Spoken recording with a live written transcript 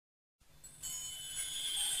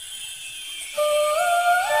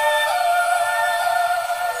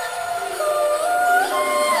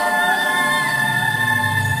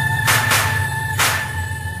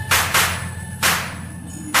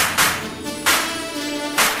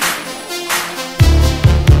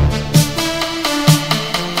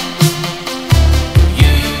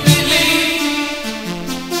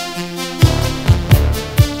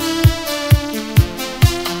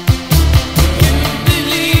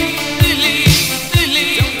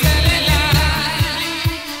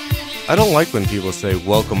I don't like when people say,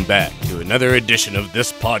 welcome back to another edition of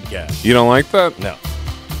this podcast. You don't like that? No.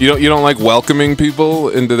 You don't like welcoming people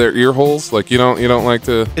into their ear holes? Like you don't like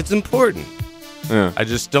to. It's important. Yeah. I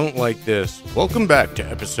just don't like this. Welcome back to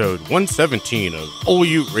episode 117 of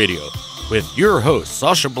OU Radio with your hosts,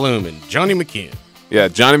 Sasha Bloom and Johnny McKeon. Yeah,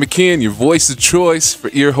 Johnny McKeon, your voice of choice for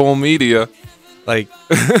Earhole Media. Like,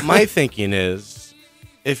 my thinking is,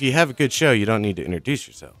 if you have a good show, you don't need to introduce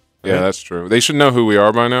yourself. Right? Yeah, that's true. They should know who we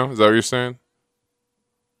are by now. Is that what you're saying?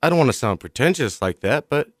 I don't want to sound pretentious like that,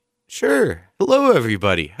 but sure. Hello,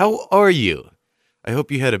 everybody. How are you? I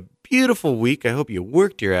hope you had a beautiful week. I hope you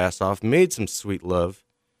worked your ass off, made some sweet love,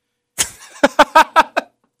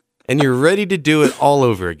 and you're ready to do it all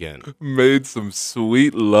over again. Made some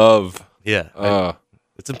sweet love. Yeah.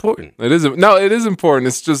 It's important. It is. No, it is important.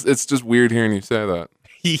 It's just weird hearing you say that.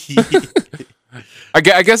 I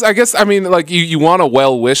guess. I mean, like you want to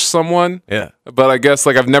well wish someone. Yeah. But I guess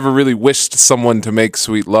like I've never really wished someone to make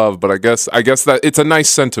sweet love. But I guess that it's a nice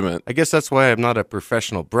sentiment. I guess that's why I'm not a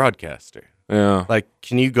professional broadcaster. Yeah. Like,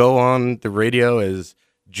 can you go on the radio as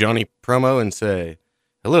Johnny Promo and say,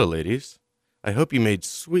 "Hello, ladies. I hope you made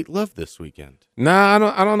sweet love this weekend." Nah,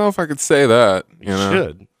 I don't know if I could say that. You know?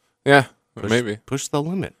 Should. Yeah. Maybe push the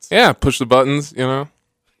limits. Yeah. Push the buttons. You know.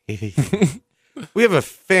 We have a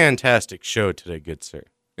fantastic show today, good sir.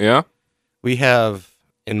 Yeah? We have,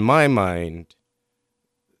 in my mind,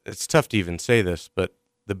 it's tough to even say this, but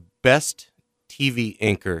the best TV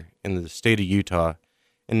anchor in the state of Utah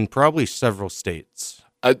and probably several states.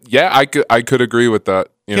 Yeah, I could agree with that.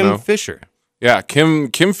 Kim Fisher. Yeah, Kim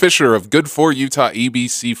Fisher of Good for Utah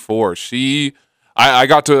EBC4.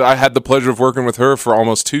 I had the pleasure of working with her for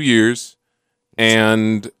almost 2 years,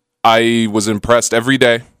 and I was impressed every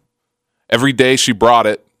day. Every day she brought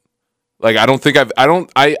it. Like I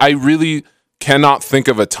really cannot think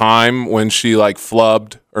of a time when she like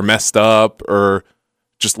flubbed or messed up or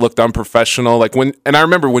just looked unprofessional. And I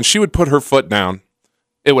remember when she would put her foot down,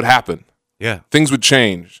 it would happen. Yeah. Things would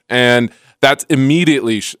change. And that's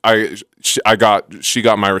immediately she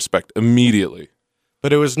got my respect immediately.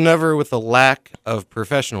 But it was never with a lack of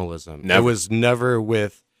professionalism. Never. It was never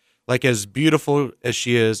with, like, as beautiful as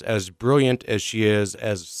she is, as brilliant as she is,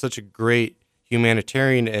 as such a great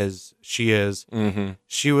humanitarian as she is,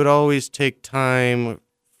 she would always take time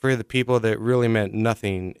for the people that really meant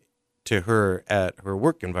nothing to her at her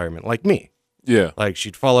work environment, like me. Yeah. Like,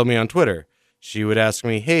 she'd follow me on Twitter. She would ask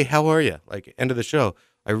me, "Hey, how are you?" Like, end of the show,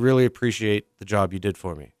 "I really appreciate the job you did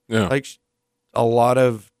for me." Yeah. Like, a lot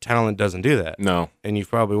of talent doesn't do that. No. And you've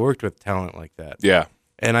probably worked with talent like that. Yeah.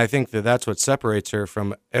 And I think that that's what separates her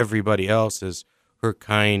from everybody else is her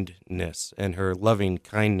kindness and her loving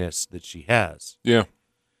kindness that she has. Yeah.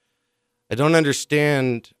 I don't think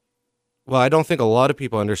a lot of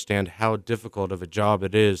people understand how difficult of a job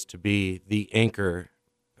it is to be the anchor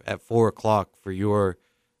at 4:00 for your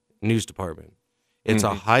news department. It's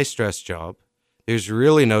a high-stress job. There's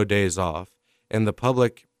really no days off. And the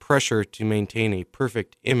public pressure to maintain a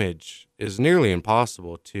perfect image is nearly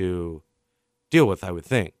impossible to deal with, I would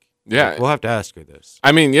think. Yeah. We'll have to ask her this.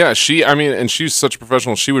 I mean, yeah, and she's such a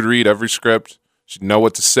professional. She would read every script. She'd know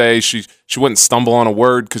what to say. She wouldn't stumble on a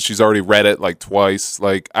word because she's already read it like twice.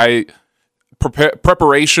 Like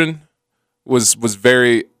preparation was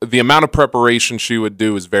very, the amount of preparation she would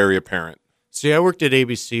do is very apparent. See, I worked at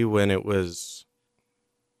ABC when it was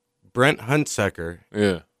Brent Hunsaker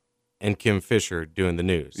and Kim Fisher doing the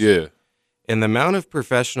news. Yeah. And the amount of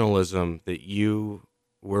professionalism that you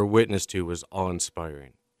were witness to was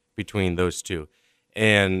awe-inspiring between those two.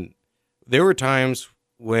 And there were times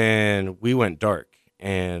when we went dark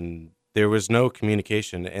and there was no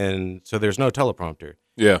communication, and so there's no teleprompter.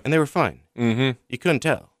 Yeah. And they were fine. Mm-hmm. You couldn't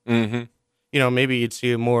tell. Mm-hmm. You know, maybe you'd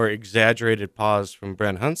see a more exaggerated pause from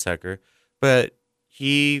Brent Hunsaker, but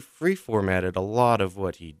he free-formatted a lot of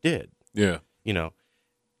what he did. Yeah. You know,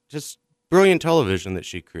 just brilliant television that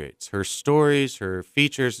she creates. Her stories, her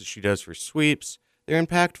features that she does for sweeps, they're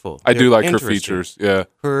impactful. I do like her interesting. features, yeah.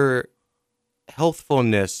 Her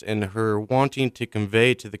healthfulness and her wanting to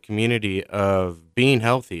convey to the community of being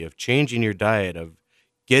healthy, of changing your diet, of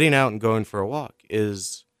getting out and going for a walk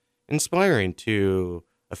is inspiring to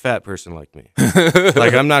a fat person like me.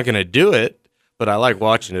 Like, I'm not going to do it, but I like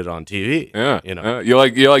watching it on TV. Yeah. You know, you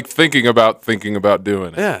like thinking about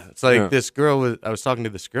doing it. Yeah. It's like this girl I was talking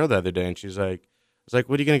to this girl the other day, and she's like, I was like,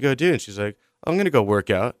 "What are you going to go do?" And she's like, "I'm going to go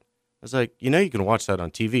work out." I was like, you can watch that on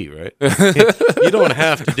TV, right? You don't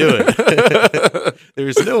have to do it.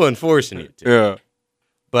 There's no one forcing you to. Yeah.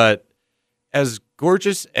 But as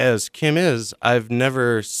gorgeous as Kim is, I've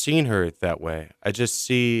never seen her that way. I just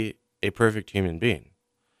see a perfect human being.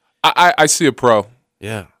 I see a pro.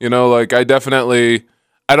 Yeah. You know, like I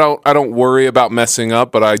don't worry about messing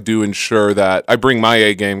up, but I do ensure that I bring my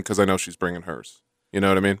A game because I know she's bringing hers. You know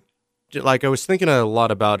what I mean? Like I was thinking a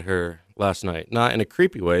lot about her last night, not in a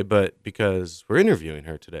creepy way, but because we're interviewing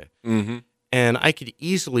her today. Mm-hmm. And I could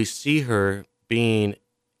easily see her being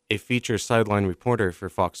a feature sideline reporter for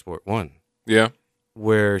Fox Sport 1, Yeah.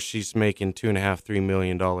 where she's making $2.5–3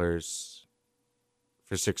 million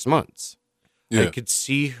for 6 months. Yeah. I could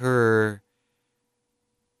see her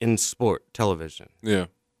in sport television. Yeah.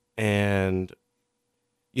 And,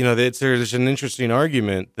 you know, there's an interesting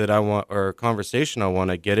argument that I want, or a conversation I want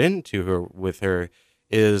to get into with her,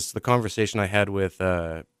 is the conversation I had with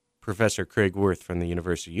Professor Craig Worth from the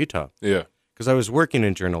University of Utah. Yeah. Because I was working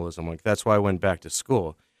in journalism. Like, that's why I went back to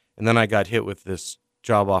school. And then I got hit with this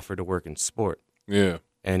job offer to work in sport. Yeah.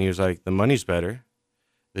 And he was like, the money's better.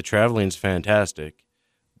 The traveling's fantastic.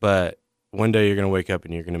 But one day you're going to wake up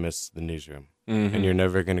and you're going to miss the newsroom. Mm-hmm. And you're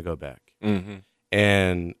never going to go back. Mm-hmm.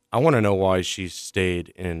 And I want to know why she stayed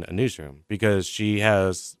in a newsroom. Because she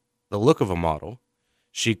has the look of a model.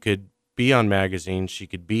 She could be on magazines. She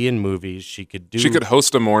could be in movies. She could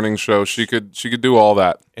host a morning show. She could do all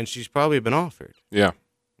that. And she's probably been offered. Yeah.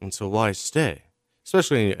 And so why stay?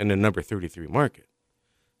 Especially in a number 33 market.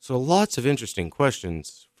 So lots of interesting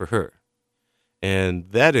questions for her.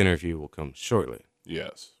 And that interview will come shortly.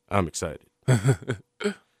 Yes. I'm excited.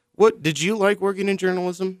 What did you like working in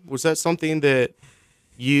journalism? Was that something that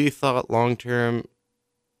you thought long term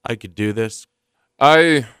I could do this?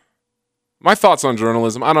 My thoughts on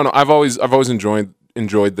journalism, I don't know. I've always enjoyed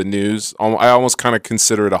the news. I almost kind of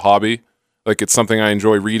consider it a hobby. Like it's something I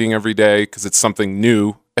enjoy reading every day because it's something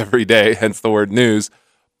new every day, hence the word news.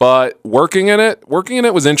 But working in it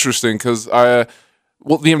was interesting because the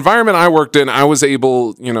environment I worked in, I was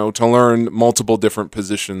able, to learn multiple different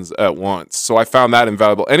positions at once. So I found that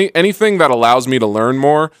invaluable. Anything that allows me to learn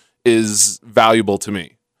more is valuable to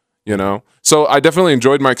me, So I definitely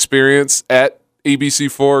enjoyed my experience at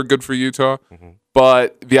ABC4, Good for Utah. Mm-hmm.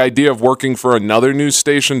 But the idea of working for another news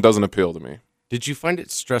station doesn't appeal to me. Did you find it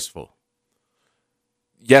stressful?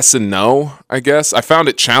 Yes and no, I guess. I found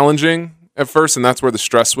it challenging at first, and that's where the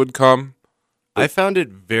stress would come. I found it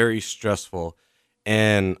very stressful,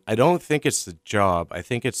 and I don't think it's the job. I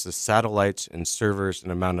think it's the satellites and servers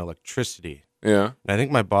and amount of electricity. Yeah. And I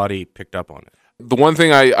think my body picked up on it. The one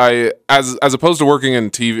thing I as opposed to working in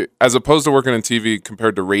TV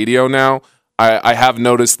compared to radio now, I have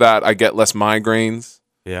noticed that I get less migraines.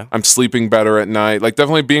 Yeah. I'm sleeping better at night. Like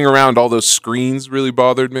definitely being around all those screens really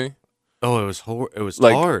bothered me. Oh, it was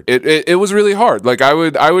like, hard. It was really hard. Like I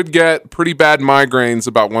would get pretty bad migraines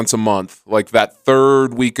about once a month. Like that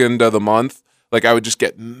third weekend of the month, like I would just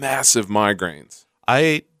get massive migraines.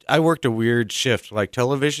 I worked a weird shift. Like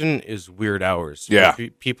television is weird hours. Yeah.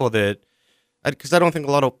 People that, because I don't think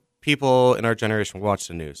a lot of people in our generation watch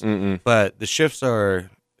the news. Mm-mm. But the shifts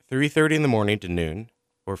are 3:30 in the morning to noon,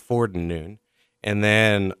 or 4 to noon, and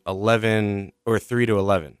then 11 or 3 to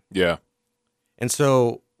 11. Yeah. And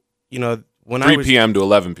so, when 3 p.m. to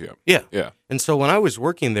 11 p.m. Yeah. Yeah. And so when I was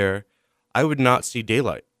working there, I would not see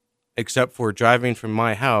daylight except for driving from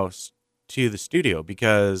my house to the studio,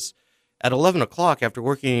 because at 11 o'clock after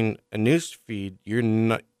working a news feed,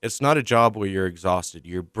 it's not a job where you're exhausted.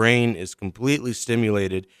 Your brain is completely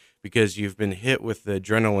stimulated because you've been hit with the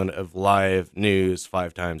adrenaline of live news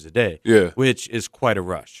 5 times a day. Yeah. Which is quite a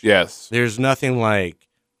rush. Yes. There's nothing like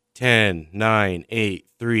 10, 9, 8,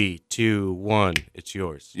 3, 2, 1. It's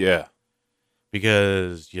yours. Yeah.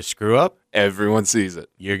 Because you screw up, everyone sees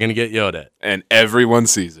it. You're going to get yelled at. And everyone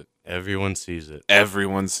sees it. Everyone sees it.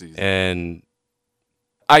 Everyone sees it. And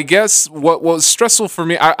I guess what was stressful for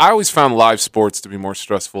me, I always found live sports to be more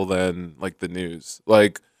stressful than like the news.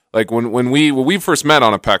 Like when we first met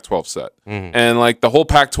on a Pac-12 set, mm-hmm. and like the whole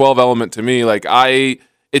Pac-12 element to me, like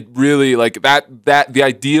it really like that the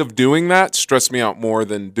idea of doing that stressed me out more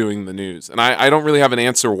than doing the news. And I don't really have an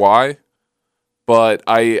answer why, but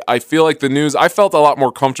I feel like the news, I felt a lot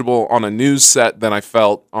more comfortable on a news set than I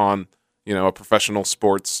felt on, a professional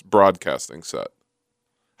sports broadcasting set.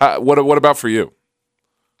 What about for you?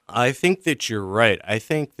 I think that you're right. I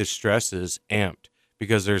think the stress is amped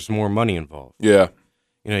because there's more money involved. Yeah.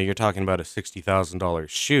 You're talking about a $60,000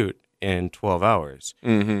 shoot in 12 hours.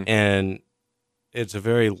 Mm-hmm. And it's a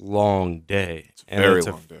very long day. It's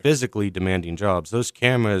a physically demanding job. Those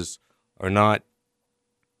cameras are not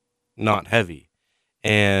heavy.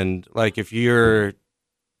 And like if you're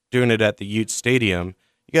doing it at the Ute Stadium,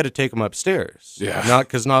 you got to take them upstairs. Yeah.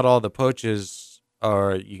 Because not all the poaches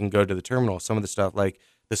you can go to the terminal. Some of the stuff like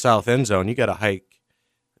the south end zone, you got to hike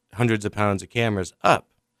hundreds of pounds of cameras up,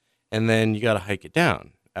 and then you got to hike it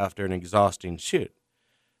down after an exhausting shoot.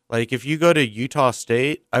 Like, if you go to Utah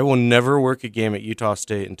State, I will never work a game at Utah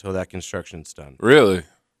State until that construction's done. Really?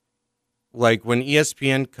 Like, when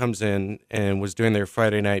ESPN comes in and was doing their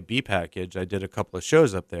Friday night B package, I did a couple of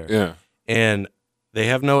shows up there. Yeah. And they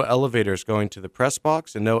have no elevators going to the press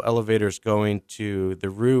box and no elevators going to the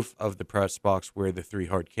roof of the press box where the 3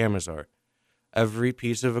 hard cameras are. Every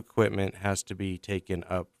piece of equipment has to be taken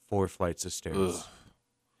up 4 flights of stairs. Ugh.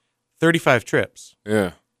 35 trips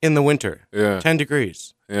Yeah. in the winter, Yeah. 10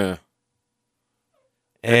 degrees. Yeah.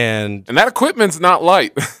 And, And that equipment's not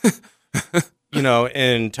light. you know,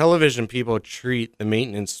 and television people treat the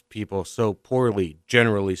maintenance people so poorly,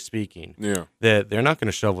 generally speaking, Yeah. that they're not going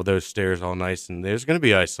to shovel those stairs all nice and there's going to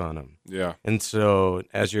be ice on them. Yeah. And so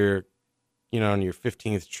as you're, you know, on your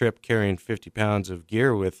 15th trip carrying 50 pounds of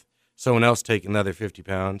gear with someone else taking another 50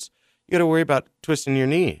 pounds, you got to worry about twisting your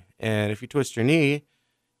knee. And if you twist your knee,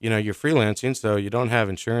 you know, you're freelancing, so you don't have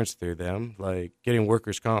insurance through them. Like, getting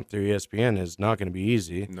workers' comp through ESPN is not going to be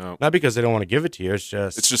easy. No. Not because they don't want to give it to you. It's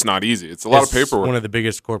It's just not easy. It's a lot of paperwork. One of the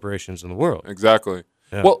biggest corporations in the world. Exactly.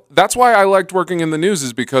 Yeah. Well, that's why I liked working in the news,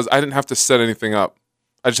 is because I didn't have to set anything up.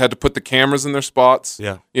 I just had to put the cameras in their spots.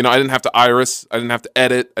 Yeah. You know, I didn't have to iris. I didn't have to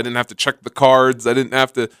edit. I didn't have to check the cards. I didn't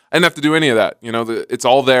have to do any of that. You know, it's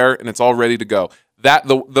all there and it's all ready to go.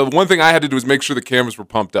 The one thing I had to do was make sure the cameras were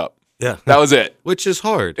pumped up. Yeah. That was it. Which is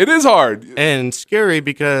hard. It is hard. And scary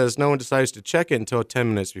because no one decides to check it until 10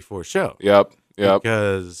 minutes before show. Yep.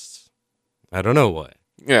 Because I don't know why.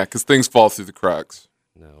 Yeah, because things fall through the cracks.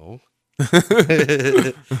 No.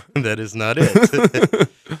 That is not it.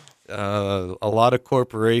 A lot of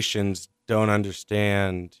corporations don't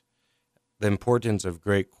understand the importance of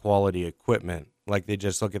great quality equipment. Like, they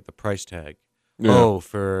just look at the price tag. Yeah. Oh,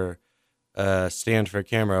 for a stand for a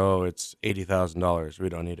camera, oh, it's $80,000. We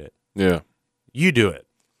don't need it. Yeah. You do it.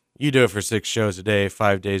 You do it for 6 shows a day,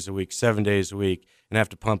 5 days a week, 7 days a week, and have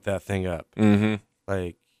to pump that thing up. Mm-hmm.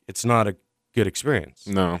 Like, it's not a good experience.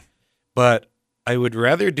 No. But I would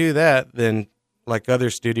rather do that than like other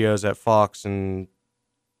studios at Fox and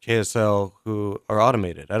KSL who are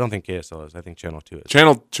automated. I don't think KSL is. I think Channel 2 is.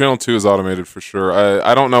 Channel 2 is automated for sure.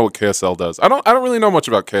 I don't know what KSL does. I don't really know much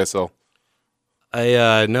about KSL.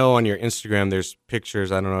 I know on your Instagram there's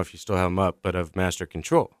pictures, I don't know if you still have them up, but of Master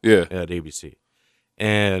Control Yeah. at ABC.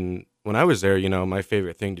 And when I was there, you know, my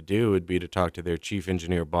favorite thing to do would be to talk to their chief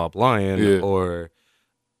engineer, Bob Lyon, Yeah. or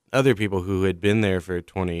other people who had been there for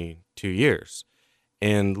 22 years.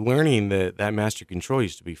 And learning that Master Control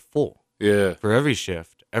used to be full Yeah. for every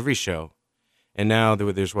shift, every show. And now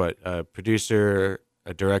there's what? A producer,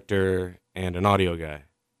 a director, and an audio guy.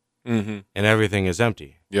 Mm-hmm. And everything is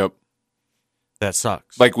empty. Yep. That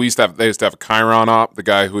sucks. Like they used to have a Chiron op, the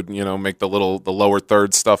guy who'd, you know, make the lower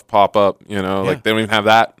third stuff pop up, you know, Yeah. like they don't even have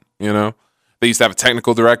that, you know. They used to have a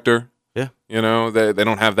technical director. Yeah. You know, they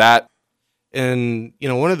don't have that. And, you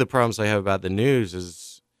know, one of the problems I have about the news is,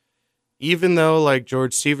 even though, like,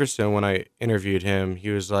 George Severson, when I interviewed him, he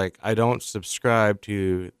was like, I don't subscribe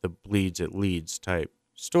to the bleeds it leads type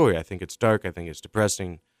story. I think it's dark. I think it's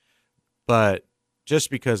depressing. But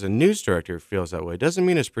just because a news director feels that way doesn't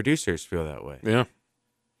mean his producers feel that way. Yeah.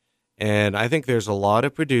 And I think there's a lot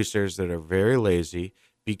of producers that are very lazy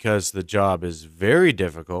because the job is very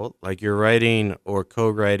difficult. Like, you're writing or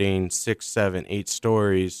co-writing 6, 7, 8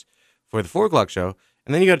 stories for the 4 o'clock show.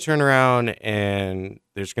 And then you got to turn around and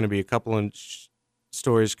there's going to be a couple of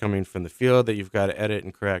stories coming from the field that you've got to edit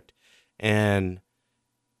and correct. And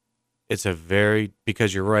it's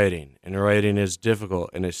because you're writing, and writing is difficult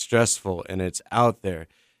and it's stressful and it's out there.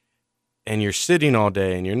 And you're sitting all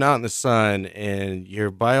day and you're not in the sun and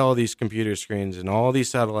you're by all these computer screens and all these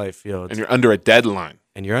satellite fields. And you're under a deadline.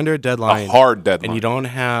 And you're under a deadline. A hard deadline. And you don't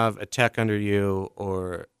have a tech under you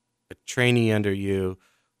or a trainee under you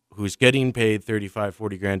who's getting paid 35,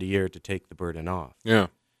 40 grand a year to take the burden off. Yeah.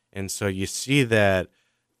 And so you see that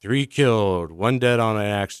 3 killed, 1 dead on an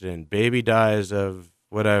accident, baby dies of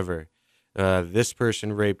whatever. This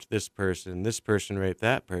person raped this person raped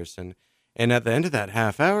that person. And at the end of that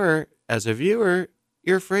half hour, as a viewer,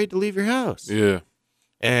 you're afraid to leave your house. Yeah.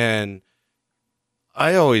 And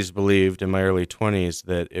I always believed in my early 20s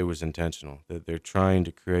that it was intentional, that they're trying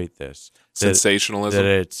to create this. Sensationalism.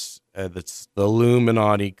 That it's the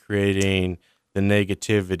Illuminati creating the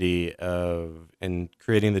negativity and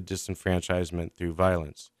creating the disenfranchisement through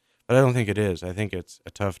violence. But I don't think it is. I think it's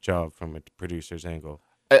a tough job from a producer's angle.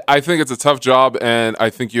 I think it's a tough job, and I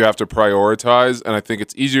think you have to prioritize, and I think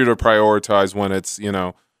it's easier to prioritize when it's, you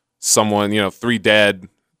know, someone, you know, 3 dead,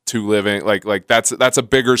 2 living. Like that's a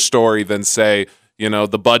bigger story than, say, you know,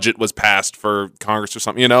 the budget was passed for Congress or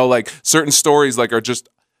something. You know, like certain stories like are just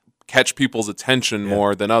catch people's attention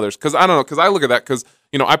more than others. Because I don't know, because I look at that because,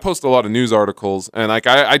 I post a lot of news articles, and like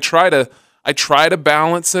I try to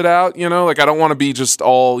balance it out. Like I don't want to be just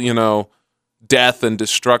all death and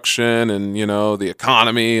destruction and the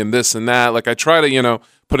economy and this and that. Like I try to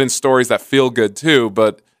put in stories that feel good too,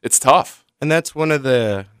 but it's tough. And that's one of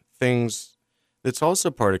the things that's also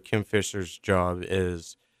part of Kim Fisher's job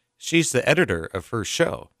is she's the editor of her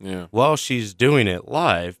show. Yeah. While she's doing it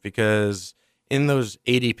live, because in those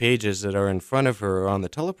 80 pages that are in front of her on the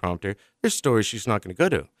teleprompter, there's stories she's not going to go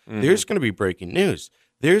to. Mm-hmm. There's going to be breaking news.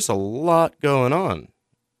 There's a lot going on.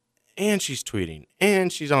 And she's tweeting,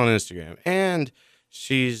 and she's on Instagram, and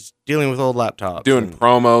she's dealing with old laptops. Doing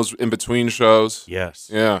promos in between shows. Yes.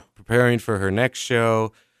 Yeah. Preparing for her next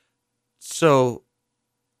show. So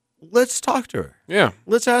let's talk to her. Yeah.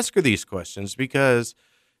 Let's ask her these questions, because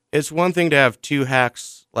it's one thing to have two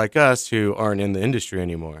hacks like us who aren't in the industry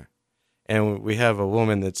anymore. And we have a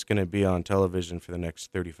woman that's going to be on television for the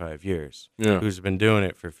next 35 years. Yeah. Who's been doing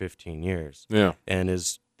it for 15 years. Yeah. And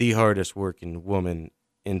is the hardest working woman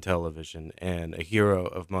in television and a hero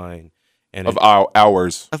of mine. And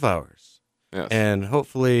ours. Of ours. Yes. And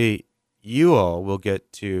hopefully you all will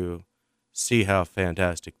get to see how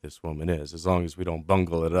fantastic this woman is, as long as we don't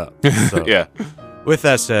bungle it up. So, yeah. With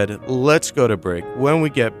that said, let's go to break. When we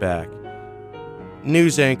get back,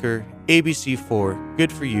 news anchor, ABC4,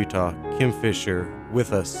 Good for Utah, Kim Fisher,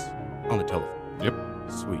 with us on the telephone. Yep.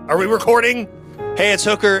 Sweet. Are we recording? Hey, it's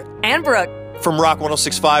Hooker and Brooke from Rock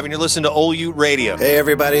 106.5, and you're listening to Ol Ute Radio. Hey,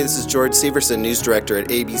 everybody, this is George Severson, news director at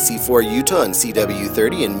ABC4 Utah and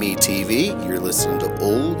CW30 and Me TV. You're listening to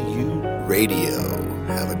Ol Ute Radio.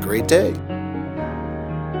 Have a great day.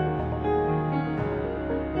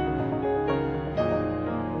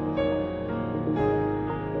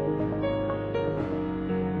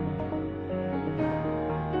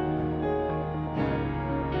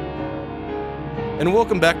 And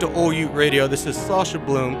welcome back to Ol Ute Radio. This is Sasha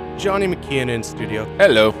Bloom, Johnny McKeon in studio.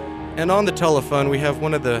 Hello. And on the telephone, we have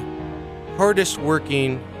one of the hardest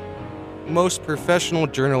working, most professional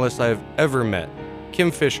journalists I've ever met,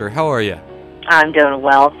 Kim Fisher. How are you? I'm doing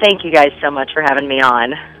well. Thank you guys so much for having me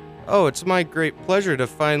on. Oh, it's my great pleasure to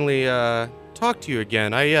finally talk to you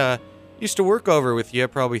again. I used to work over with you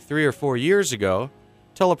probably 3 or 4 years ago,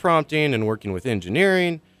 teleprompting and working with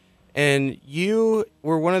engineering, and you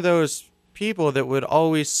were one of those people that would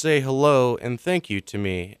always say hello and thank you to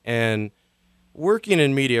me. And working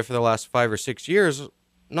in media for the last 5 or 6 years,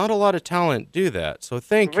 not a lot of talent do that. So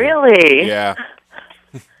thank you. Really? Yeah.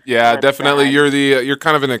 Yeah, definitely. You're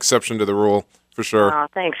kind of an exception to the rule, for sure. Oh,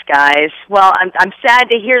 thanks, guys. Well, I'm sad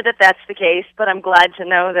to hear that that's the case, but I'm glad to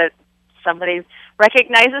know that somebody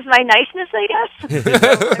recognizes my niceness, I guess.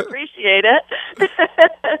 I appreciate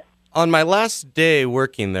it. On my last day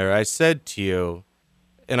working there, I said to you,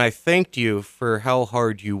 and I thanked you for how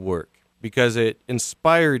hard you work, because it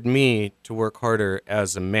inspired me to work harder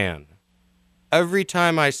as a man. Every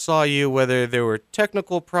time I saw you, whether there were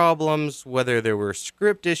technical problems, whether there were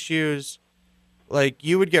script issues, like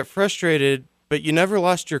you would get frustrated, but you never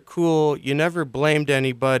lost your cool, you never blamed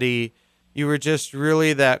anybody. You were just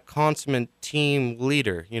really that consummate team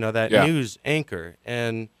leader, that news anchor.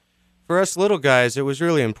 And for us little guys, it was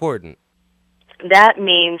really important. That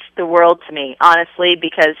means the world to me, honestly,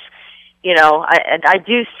 because, I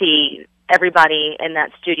do see everybody in that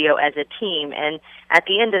studio as a team. And at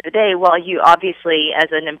the end of the day, while you obviously, as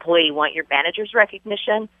an employee, want your manager's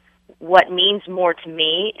recognition, what means more to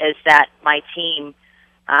me is that my team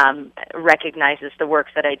recognizes the work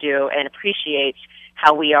that I do and appreciates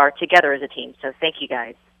how we are together as a team. So thank you,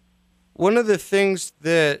 guys. One of the things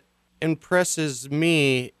that impresses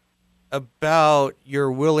me about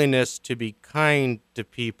your willingness to be kind to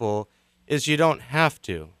people is you don't have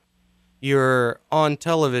to. You're on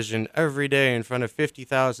television every day in front of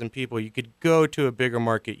 50,000 people. You could go to a bigger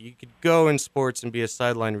market. You could go in sports and be a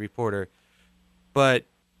sideline reporter. But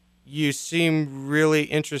you seem really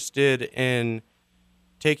interested in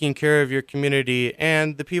taking care of your community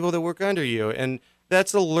and the people that work under you. And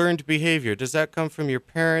that's a learned behavior. Does that come from your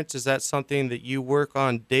parents? Is that something that you work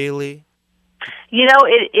on daily?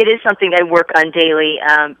 It is something I work on daily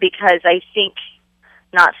because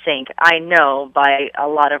I know by a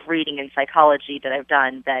lot of reading and psychology that I've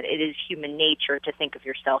done that it is human nature to think of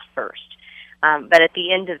yourself first. But at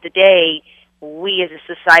the end of the day, we as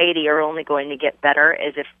a society are only going to get better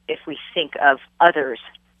as if we think of others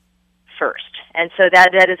first. And so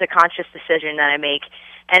that is a conscious decision that I make.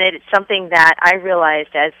 And it's something that I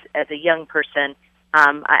realized as a young person.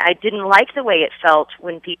 I didn't like the way it felt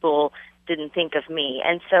when people didn't think of me.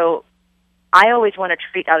 And so I always want to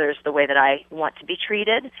treat others the way that I want to be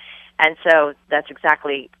treated. And so that's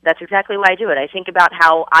exactly why I do it. I think about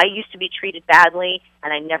how I used to be treated badly,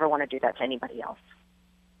 and I never want to do that to anybody else.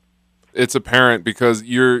 It's apparent because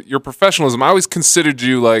your professionalism. I always considered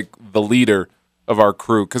you like the leader of our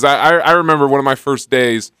crew, because I remember one of my first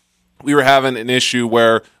days, we were having an issue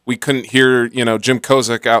where we couldn't hear Jim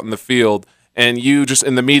Kozak out in the field, and you just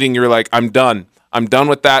in the meeting you were like, I'm done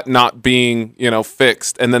with that not being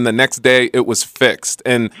fixed. And then the next day it was fixed,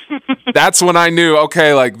 and that's when I knew,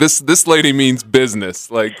 okay, like this lady means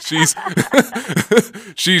business. Like she's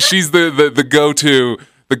she's the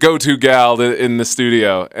go-to gal in the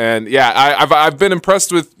studio. And yeah, I've been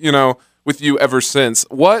impressed with you ever since.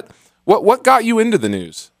 What got you into the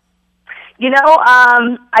news?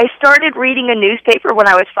 I started reading a newspaper when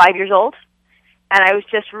I was 5 years old, and I was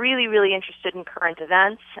just really, really interested in current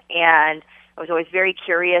events, and I was always very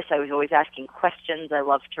curious. I was always asking questions. I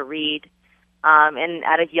loved to read. And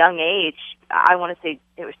at a young age, I want to say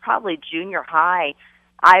it was probably junior high,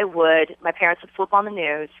 my parents would flip on the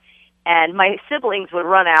news, and my siblings would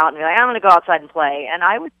run out and be like, I'm going to go outside and play. And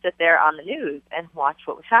I would sit there on the news and watch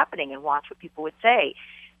what was happening and watch what people would say.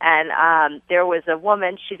 And there was a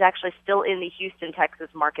woman, she's actually still in the Houston, Texas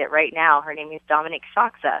market right now. Her name is Dominique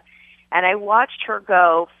Saxa. And I watched her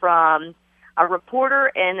go from a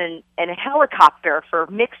reporter in a helicopter for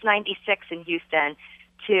Mix 96 in Houston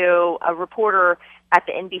to a reporter at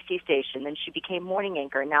the NBC station. Then she became morning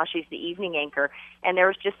anchor, and now she's the evening anchor. And there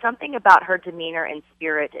was just something about her demeanor and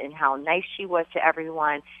spirit and how nice she was to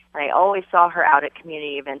everyone. And I always saw her out at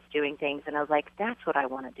community events doing things, and I was like, that's what I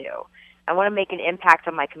want to do. I want to make an impact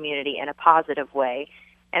on my community in a positive way.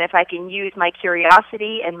 And if I can use my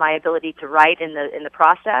curiosity and my ability to write in the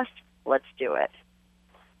process, let's do it.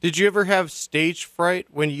 Did you ever have stage fright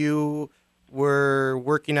when you were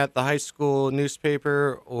working at the high school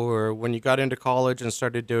newspaper, or when you got into college and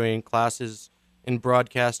started doing classes in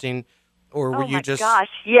broadcasting? Or were you just... Oh my gosh,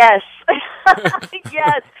 yes.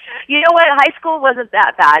 Yes. You know what? High school wasn't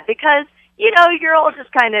that bad because, you're all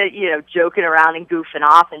just kind of, joking around and goofing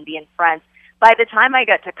off and being friends. By the time I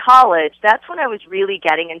got to college, that's when I was really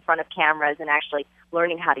getting in front of cameras and actually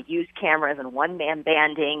learning how to use cameras and one-man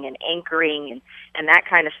banding and anchoring and that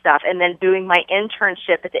kind of stuff, and then doing my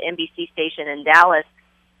internship at the NBC station in Dallas.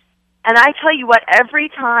 And I tell you what, every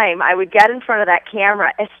time I would get in front of that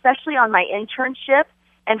camera, especially on my internship,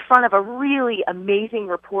 in front of a really amazing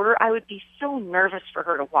reporter, I would be so nervous for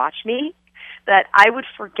her to watch me that I would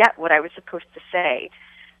forget what I was supposed to say.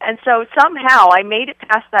 And so somehow I made it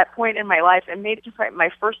past that point in my life and made it to my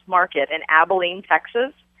first market in Abilene,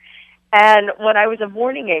 Texas. And when I was a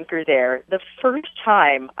morning anchor there, the first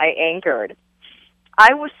time I anchored,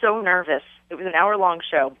 I was so nervous. It was an hour-long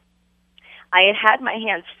show. I had my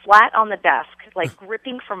hands flat on the desk, like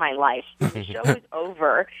gripping for my life. The show was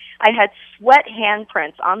over. I had sweat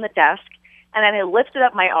handprints on the desk, and then I lifted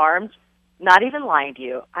up my arms. Not even lying to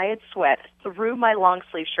you, I had sweat through my long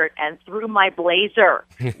sleeve shirt and through my blazer.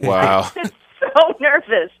 Wow. I was so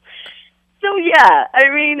nervous. So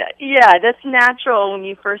that's natural when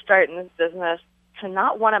you first start in this business to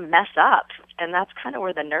not want to mess up, and that's kind of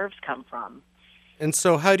where the nerves come from. And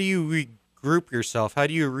so how do you regroup yourself? How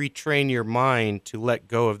do you retrain your mind to let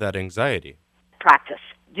go of that anxiety? Practice.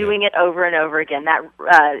 Doing it over and over again,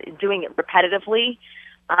 doing it repetitively.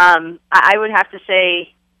 I would have to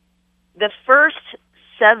say the first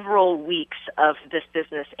several weeks of this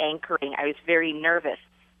business anchoring, I was very nervous.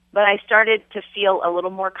 But I started to feel a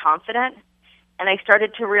little more confident, and I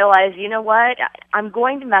started to realize, you know what, I'm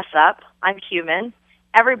going to mess up. I'm human.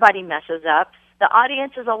 Everybody messes up. The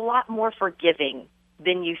audience is a lot more forgiving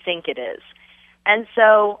than you think it is. And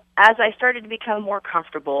so as I started to become more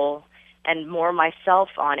comfortable and more myself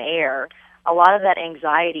on air, a lot of that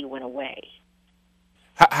anxiety went away.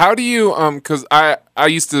 How do you, because I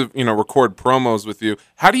used to, record promos with you.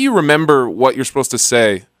 How do you remember what you're supposed to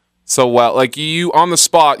say so well? Like you on the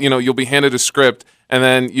spot, you'll be handed a script and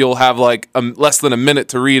then you'll have like less than a minute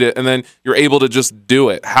to read it and then you're able to just do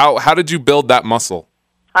it. How did you build that muscle?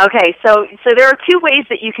 Okay, so there are two ways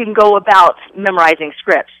that you can go about memorizing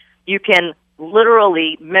scripts. You can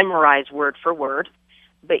literally memorize word for word,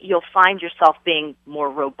 but you'll find yourself being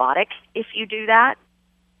more robotic if you do that.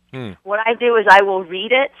 What I do is I will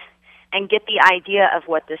read it and get the idea of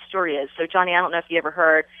what this story is. So, Johnny, I don't know if you ever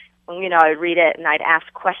heard, I'd read it and I'd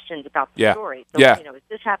ask questions about the story. So, is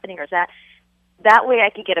this happening or is that? That way I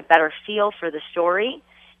could get a better feel for the story.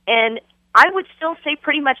 And I would still say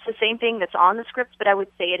pretty much the same thing that's on the script, but I would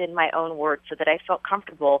say it in my own words so that I felt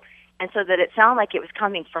comfortable and so that it sounded like it was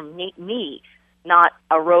coming from me, not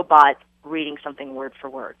a robot reading something word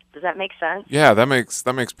for word. Does that make sense? Yeah, that makes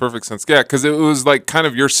perfect sense. Yeah, because it was like kind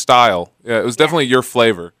of your style. Yeah, it was definitely your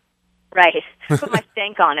flavor. Right. Put my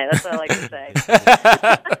stank on it. That's what I like to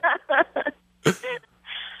say.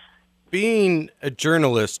 Being a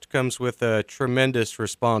journalist comes with a tremendous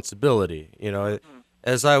responsibility. You know,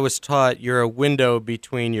 as I was taught, you're a window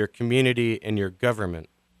between your community and your government.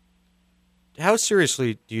 How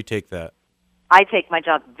seriously do you take that? I take my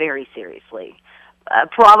job very seriously.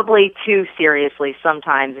 Probably too seriously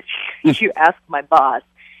sometimes if you ask my boss.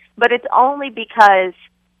 But it's only because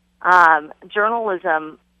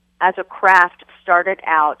journalism as a craft started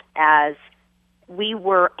out as we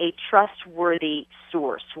were a trustworthy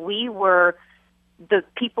source. We were the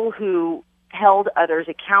people who held others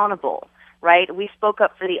accountable, right? We spoke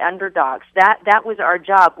up for the underdogs. That was our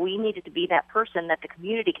job. We needed to be that person that the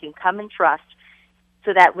community can come and trust,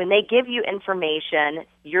 so that when they give you information,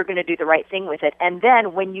 you're going to do the right thing with it. And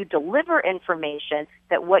then when you deliver information,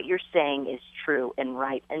 that what you're saying is true and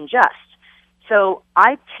right and just. So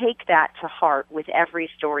I take that to heart with every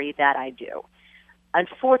story that I do.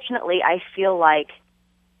 Unfortunately, I feel like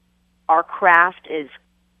our craft is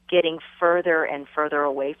getting further and further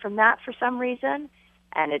away from that for some reason,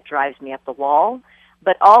 and it drives me up the wall.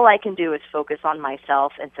 But all I can do is focus on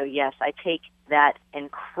myself, and so yes, I take that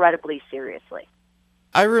incredibly seriously.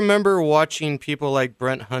 I remember watching people like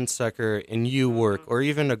Brent Hunsucker and you work, or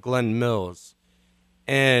even a Glenn Mills,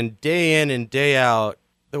 and day in and day out,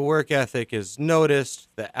 the work ethic is noticed,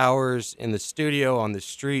 the hours in the studio, on the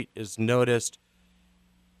street is noticed.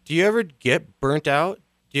 Do you ever get burnt out?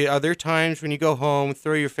 Are there times when you go home,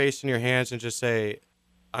 throw your face in your hands, and just say,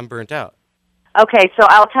 I'm burnt out? Okay, so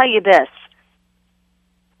I'll tell you this.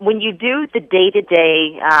 When you do the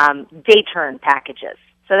day-to-day day turn packages,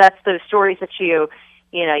 so that's those stories that you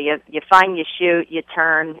find, you shoot, you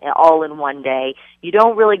turn all in one day. You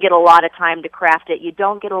don't really get a lot of time to craft it. You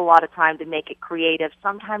don't get a lot of time to make it creative.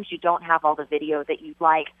 Sometimes you don't have all the video that you'd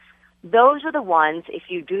like. Those are the ones, if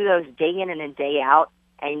you do those day in and day out,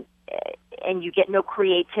 and you get no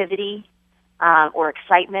creativity or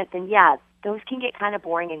excitement, then yeah, those can get kind of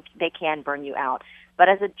boring and they can burn you out. But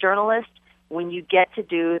as a journalist, when you get to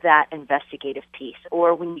do that investigative piece,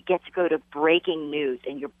 or when you get to go to breaking news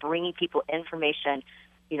and you're bringing people information,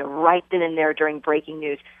 right then and there during breaking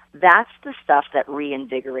news, that's the stuff that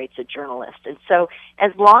reinvigorates a journalist. And so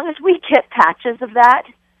as long as we get patches of that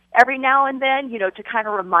every now and then, to kind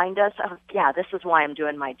of remind us of, yeah, this is why I'm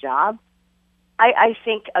doing my job, I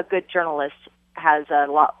think a good journalist has a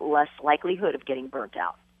lot less likelihood of getting burnt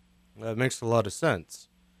out. That makes a lot of sense.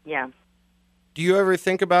 Yeah. Do you ever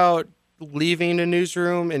think about leaving a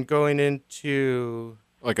newsroom and going into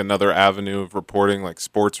Like another avenue of reporting, like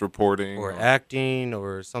sports reporting? or acting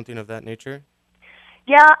or something of that nature?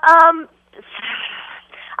 Yeah,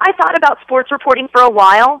 I thought about sports reporting for a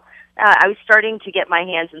while. I was starting to get my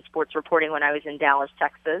hands in sports reporting when I was in Dallas,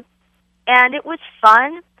 Texas. And it was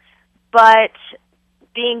fun, but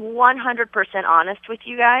being 100% honest with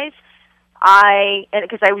you guys,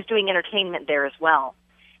 because I was doing entertainment there as well.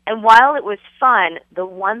 And while it was fun, the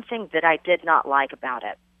one thing that I did not like about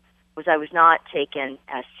it was I was not taken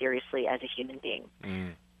as seriously as a human being.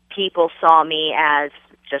 People saw me as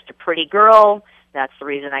just a pretty girl. That's the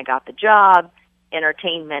reason I got the job.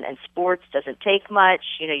 Entertainment and sports doesn't take much.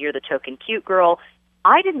 You're the token cute girl.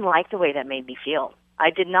 I didn't like the way that made me feel. I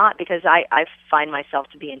did not, because I find myself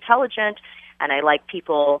to be intelligent, and I like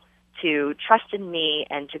people to trust in me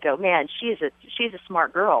and to go, man, she's a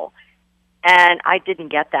smart girl. And I didn't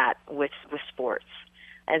get that with sports.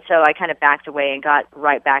 And so I kind of backed away and got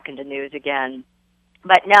right back into news again.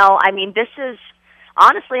 But no, I mean, this is,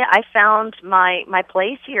 honestly, I found my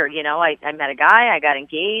place here. I met a guy, I got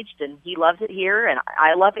engaged, and he loves it here, and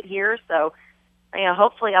I love it here. So,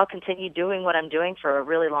 hopefully I'll continue doing what I'm doing for a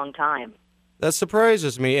really long time. That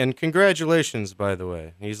surprises me, and congratulations, by the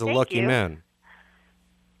way. He's a lucky man.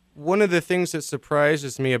 One of the things that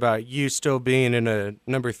surprises me about you still being in a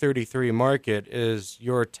number 33 market is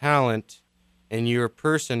your talent and your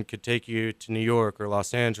person could take you to New York or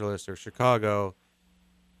Los Angeles or Chicago,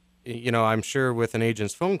 I'm sure with an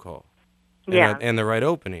agent's phone call and the right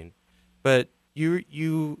opening. But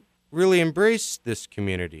you really embrace this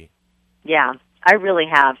community. Yeah, I really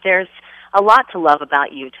have. There's a lot to love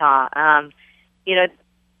about Utah.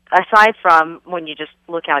 Aside from when you just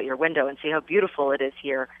look out your window and see how beautiful it is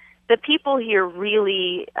here, the people here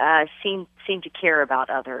really seem to care about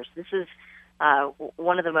others. This is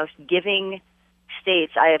one of the most giving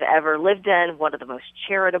states I have ever lived in, one of the most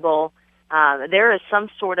charitable. There is some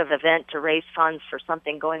sort of event to raise funds for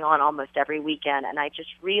something going on almost every weekend, and I just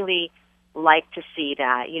really like to see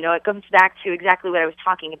that. It comes back to exactly what I was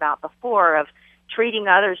talking about before of treating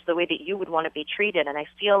others the way that you would want to be treated, and I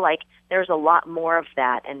feel like there's a lot more of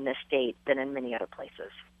that in this state than in many other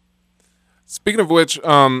places. Speaking of which,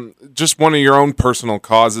 just one of your own personal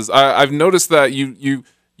causes, I've noticed that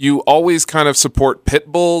you always kind of support pit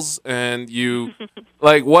bulls, and you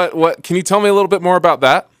like what? Can you tell me a little bit more about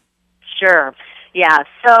that? Sure. Yeah.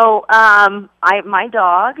 So, my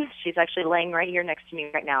dog, she's actually laying right here next to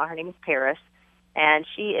me right now. Her name is Paris, and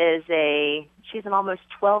she's an almost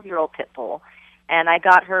 12-year-old pit bull, and I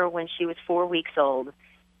got her when she was 4 weeks old.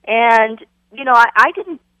 And, I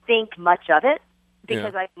didn't think much of it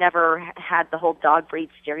because I've never had the whole dog breed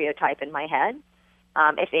stereotype in my head.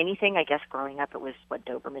 If anything, I guess growing up it was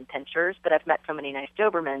Doberman pinschers, but I've met so many nice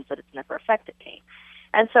Dobermans that it's never affected me.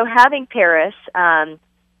 And so having Paris, and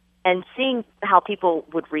seeing how people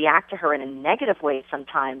would react to her in a negative way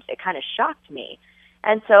sometimes, it kind of shocked me.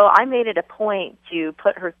 And so I made it a point to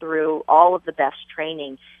put her through all of the best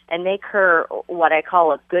training and make her what I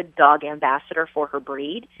call a good dog ambassador for her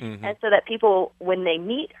breed. Mm-hmm. And so that people, when they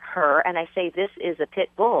meet her and I say this is a pit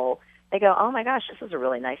bull, they go, oh my gosh, this is a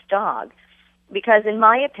really nice dog. Because in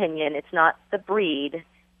my opinion, it's not the breed,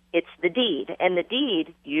 it's the deed. And the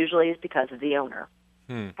deed usually is because of the owner.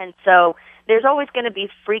 And so there's always going to be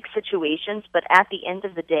freak situations, but at the end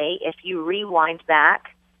of the day, if you rewind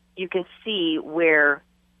back, you can see where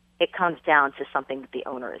it comes down to something that the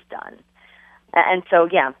owner has done. And so,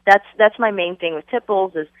 yeah, that's my main thing with pit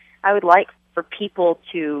bulls is I would like for people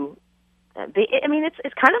to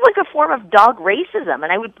it's kind of like a form of dog racism,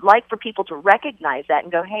 and I would like for people to recognize that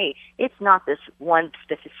and go, hey, it's not this one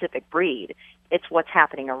specific breed. It's what's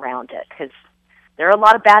happening around it, because there are a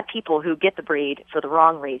lot of bad people who get the breed for the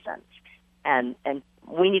wrong reasons, and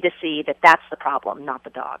we need to see that that's the problem, not the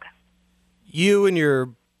dog. You and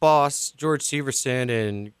your boss, George Severson,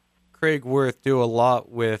 and Craig Worth do a lot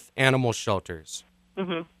with animal shelters.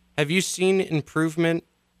 Mm-hmm. Have you seen improvement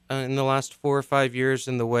in the last 4 or 5 years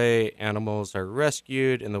in the way animals are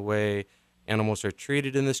rescued, in the way animals are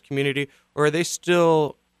treated in this community? Or are they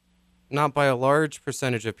still, not by a large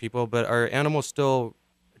percentage of people, but are animals still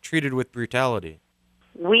treated with brutality?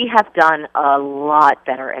 We have done a lot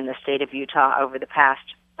better in the state of Utah over the past,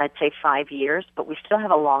 I'd say, 5 years, but we still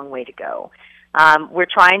have a long way to go. We're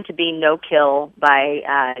trying to be no-kill by,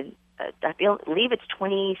 I believe it's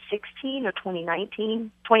 2016 or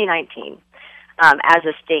 2019? 2019, as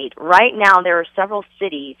a state. Right now, there are several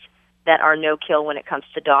cities that are no-kill when it comes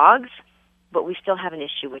to dogs, but we still have an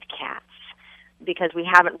issue with cats because we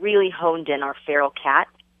haven't really honed in our feral cat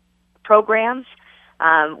programs.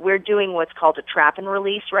 We're doing what's called a trap and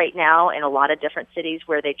release right now in a lot of different cities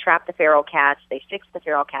where they trap the feral cats, they fix the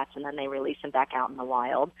feral cats, and then they release them back out in the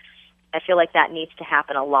wild. I feel like that needs to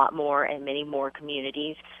happen a lot more in many more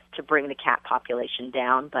communities to bring the cat population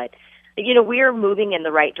down. But, we're moving in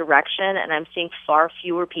the right direction, and I'm seeing far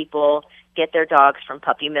fewer people get their dogs from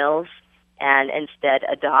puppy mills and instead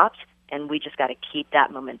adopt, and we just got to keep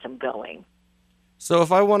that momentum going. So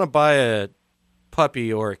if I want to buy a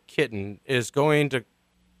puppy or a kitten, is going to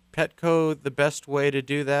Petco the best way to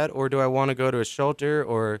do that, or do I want to go to a shelter,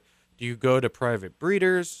 or do you go to private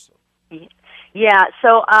breeders? Yeah,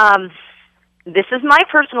 so this is my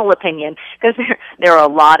personal opinion, because there are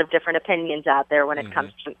a lot of different opinions out there when it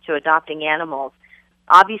comes to adopting animals.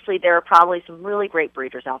 Obviously, there are probably some really great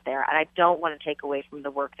breeders out there, and I don't want to take away from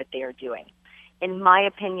the work that they are doing. In my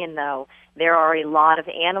opinion, though, there are a lot of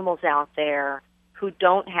animals out there who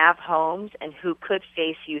don't have homes and who could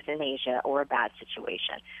face euthanasia or a bad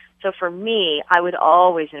situation. So for me, I would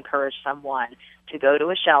always encourage someone to go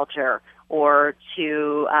to a shelter or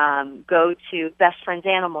to go to Best Friends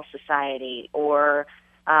Animal Society, or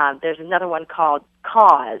there's another one called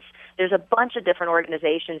Cause. There's a bunch of different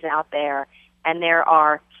organizations out there, and there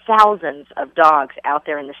are thousands of dogs out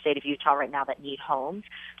there in the state of Utah right now that need homes.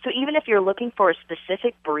 So even if you're looking for a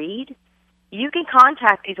specific breed, you can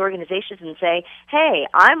contact these organizations and say, hey,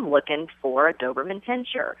 I'm looking for a Doberman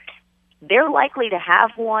Pinscher. They're likely to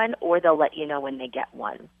have one, or they'll let you know when they get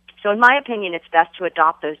one. So in my opinion, it's best to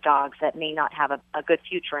adopt those dogs that may not have a good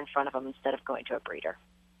future in front of them instead of going to a breeder.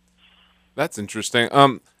 That's interesting.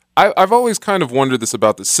 I've always kind of wondered this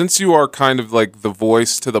about this. Since you are kind of like the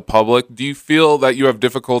voice to the public, do you feel that you have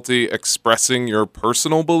difficulty expressing your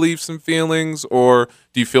personal beliefs and feelings, or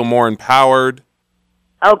do you feel more empowered?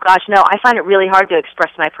 Oh, gosh, no. I find it really hard to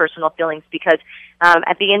express my personal feelings because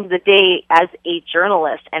at the end of the day, as a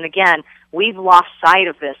journalist, and again, we've lost sight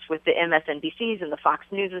of this with the MSNBCs and the Fox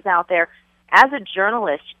News is out there. As a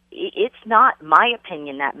journalist, it's not my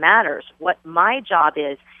opinion that matters. What my job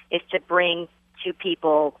is to bring to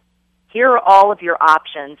people, here are all of your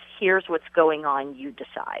options, here's what's going on, you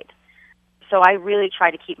decide. So I really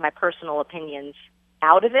try to keep my personal opinions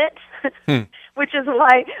out of it, which is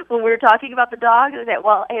why when we were talking about the dog, I said,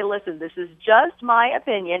 well, hey, listen, this is just my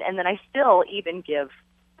opinion, and then I still even give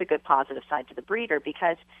the good positive side to the breeder,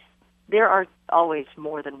 because there are always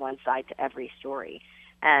more than one side to every story.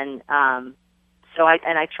 And so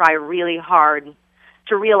I try really hard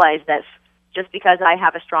to realize that just because I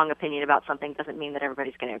have a strong opinion about something doesn't mean that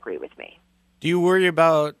everybody's going to agree with me. Do you worry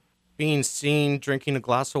about being seen drinking a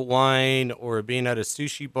glass of wine or being at a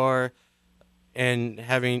sushi bar and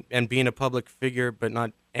being a public figure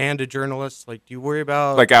and a journalist? Like, do you worry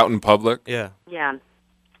about Like out in public? Yeah. Yeah.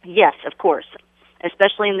 Yes, of course,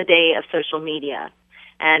 especially in the day of social media,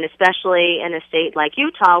 and especially in a state like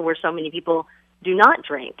Utah where so many people do not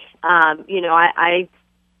drink. I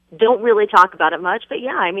don't really talk about it much, but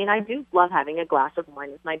yeah, I mean, I do love having a glass of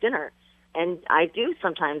wine with my dinner. And I do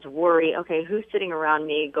sometimes worry, okay, who's sitting around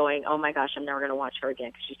me going, oh my gosh, I'm never going to watch her again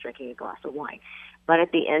because she's drinking a glass of wine. But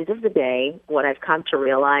at the end of the day, what I've come to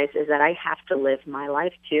realize is that I have to live my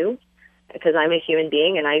life too, because I'm a human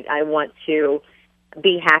being and I want to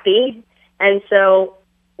be happy. And so,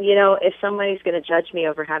 if somebody's going to judge me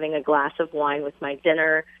over having a glass of wine with my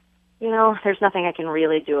dinner, there's nothing I can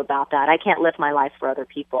really do about that. I can't live my life for other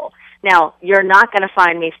people. Now, you're not going to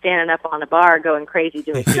find me standing up on a bar going crazy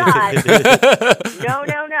doing shots. No.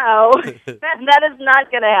 That is not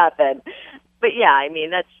going to happen. But yeah, I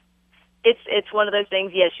mean, it's one of those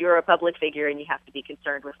things. Yes, you're a public figure and you have to be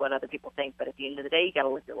concerned with what other people think. But at the end of the day, you got to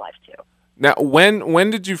live your life too. Now, when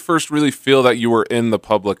did you first really feel that you were in the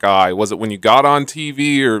public eye? Was it when you got on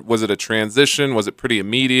TV, or was it a transition? Was it pretty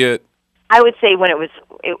immediate? I would say when it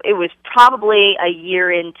was probably a year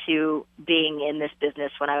into being in this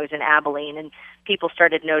business, when I was in Abilene and people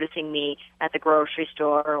started noticing me at the grocery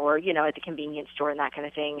store or, at the convenience store and that kind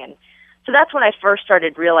of thing. And so that's when I first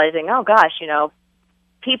started realizing, oh gosh,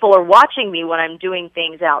 people are watching me when I'm doing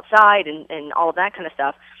things outside and all of that kind of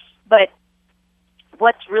stuff. But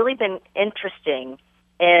what's really been interesting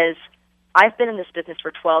is I've been in this business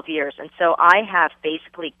for 12 years, and so I have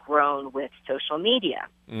basically grown with social media.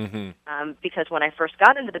 Mm-hmm. Because when I first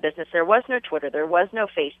got into the business, there was no Twitter, there was no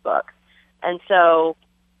Facebook. And so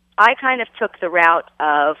I kind of took the route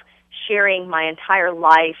of sharing my entire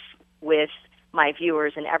life with my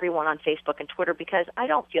viewers and everyone on Facebook and Twitter because I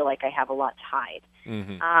don't feel like I have a lot to hide.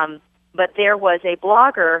 Mm-hmm. But there was a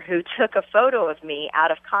blogger who took a photo of me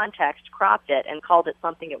out of context, cropped it, and called it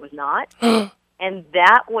something it was not. And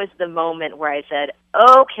that was the moment where I said,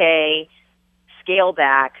 okay, scale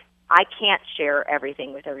back. I can't share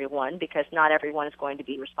everything with everyone because not everyone is going to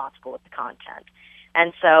be responsible with the content.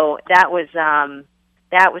 And so that was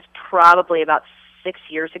probably about 6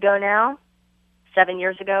 years ago now. 7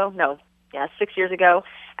 years ago? No, yeah, 6 years ago.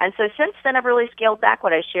 And so since then, I've really scaled back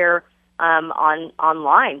what I share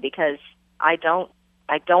online because I don't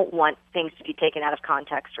want things to be taken out of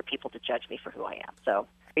context for people to judge me for who I am. So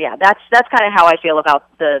yeah, that's kind of how I feel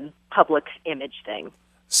about the public image thing.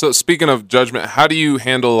 So speaking of judgment, how do you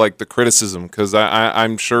handle like the criticism? Because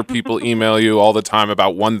I'm sure people email you all the time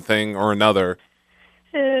about one thing or another.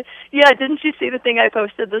 Yeah, didn't you see the thing I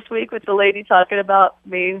posted this week with the lady talking about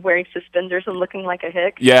me wearing suspenders and looking like a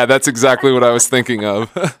hick? Yeah, that's exactly what I was thinking of.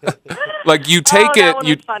 Like you take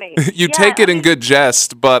take it in good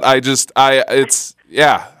jest, but it's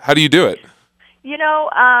how do you do it?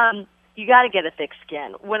 You got to get a thick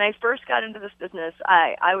skin. When I first got into this business,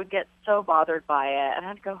 I would get so bothered by it, and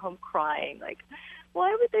I'd go home crying, like,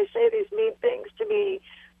 why would they say these mean things to me?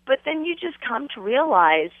 But then you just come to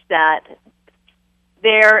realize that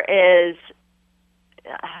there is,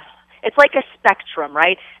 it's like a spectrum,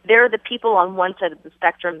 right? There are the people on one side of the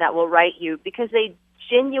spectrum that will write you because they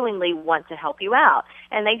genuinely want to help you out,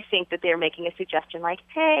 and they think that they're making a suggestion like,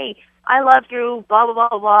 hey, I love you, blah, blah, blah,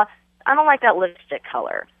 blah, blah. I don't like that lipstick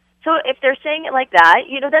color. So if they're saying it like that,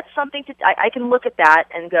 that's something I can look at that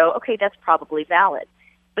and go, okay, that's probably valid.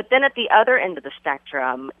 But then at the other end of the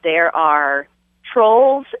spectrum, there are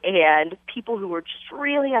trolls and people who are just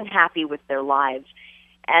really unhappy with their lives,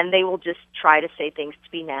 and they will just try to say things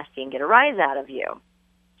to be nasty and get a rise out of you.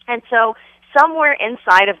 And so somewhere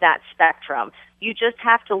inside of that spectrum, you just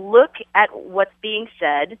have to look at what's being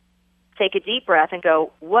said, take a deep breath and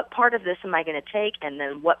go, what part of this am I going to take, and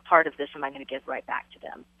then what part of this am I going to give right back to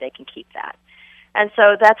them? They can keep that. And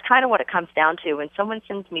so that's kind of what it comes down to. When someone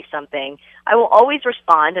sends me something, I will always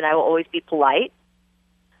respond and I will always be polite,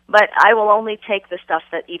 but I will only take the stuff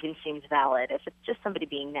that even seems valid. If it's just somebody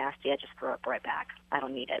being nasty, I just throw it right back. I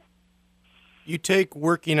don't need it. You take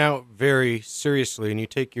working out very seriously and you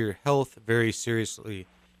take your health very seriously.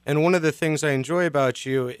 And one of the things I enjoy about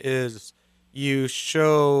you is you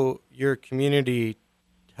show your community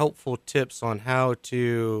helpful tips on how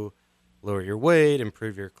to lower your weight,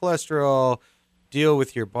 improve your cholesterol, deal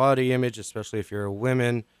with your body image, especially if you're a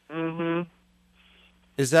woman. Mm-hmm.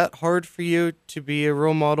 Is that hard for you to be a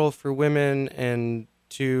role model for women and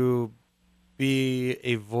to be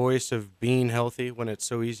a voice of being healthy when it's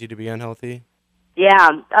so easy to be unhealthy? Yeah.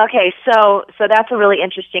 Okay. So that's a really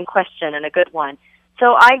interesting question and a good one.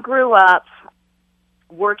 So I grew up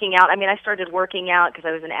working out. I mean, I started working out because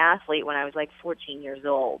I was an athlete when I was like 14 years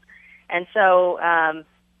old. And so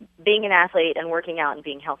being an athlete and working out and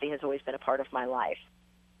being healthy has always been a part of my life.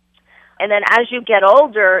 And then as you get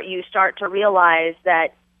older, you start to realize that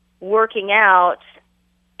working out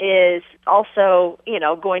is also,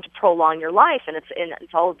 going to prolong your life, and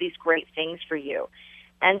it's all of these great things for you.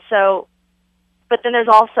 And so, but then there's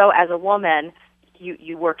also, as a woman,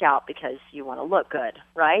 you work out because you want to look good,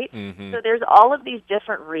 right? Mm-hmm. So there's all of these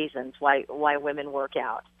different reasons why women work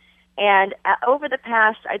out. And over the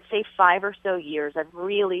past, I'd say 5 or so years, I've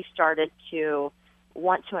really started to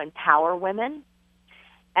want to empower women.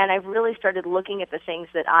 And I've really started looking at the things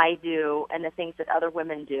that I do and the things that other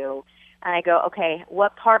women do. And I go, okay,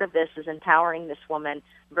 what part of this is empowering this woman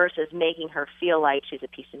versus making her feel like she's a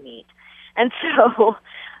piece of meat? And so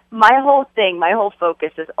my whole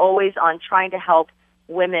focus is always on trying to help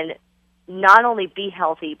women not only be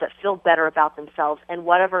healthy, but feel better about themselves in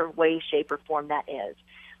whatever way, shape, or form that is.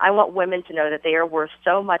 I want women to know that they are worth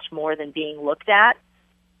so much more than being looked at.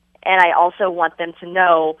 And I also want them to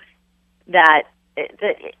know that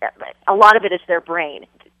a lot of it is their brain.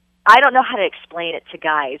 I don't know how to explain it to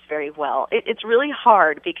guys very well. It's really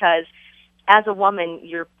hard because as a woman,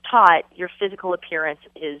 you're taught your physical appearance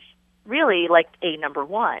is really like a number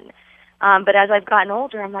one. But as I've gotten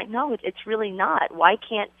older, I'm like, no, it's really not. Why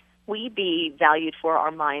can't we be valued for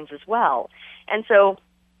our minds as well? And so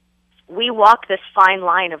we walk this fine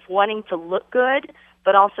line of wanting to look good,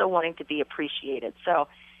 but also wanting to be appreciated. So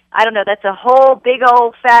I don't know, that's a whole big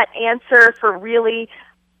old fat answer for really,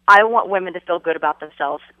 I want women to feel good about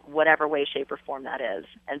themselves, whatever way, shape, or form that is.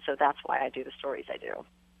 And so that's why I do the stories I do.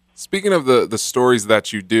 Speaking of the stories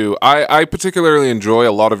that you do, I particularly enjoy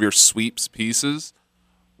a lot of your sweeps pieces.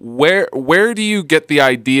 Where do you get the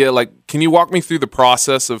idea? Like, can you walk me through the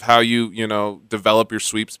process of how you develop your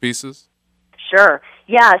sweeps pieces? Sure.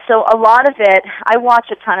 Yeah, so a lot of it, I watch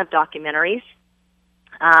a ton of documentaries.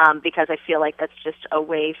 Because I feel like that's just a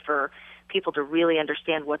way for people to really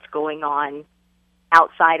understand what's going on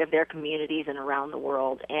outside of their communities and around the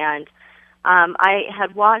world. And I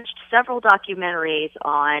had watched several documentaries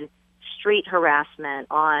on street harassment,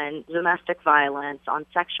 on domestic violence, on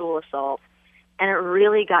sexual assault, and it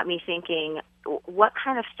really got me thinking, what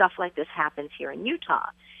kind of stuff like this happens here in Utah?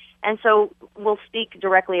 And so we'll speak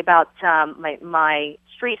directly about my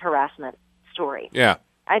street harassment story. Yeah.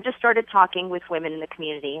 I just started talking with women in the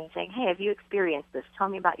community and saying, hey, have you experienced this? Tell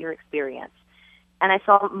me about your experience. And I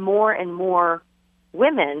saw more and more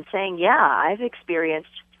women saying, yeah, I've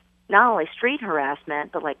experienced not only street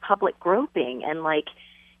harassment, but like public groping and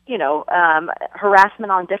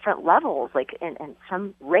harassment on different levels, and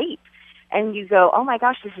some rape. And you go, oh my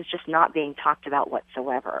gosh, this is just not being talked about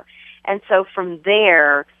whatsoever. And so from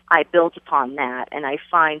there, I built upon that, and I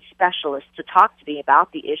find specialists to talk to me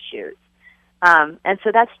about the issues. And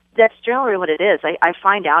so that's generally what it is. I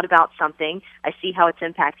find out about something, I see how it's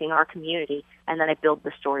impacting our community, and then I build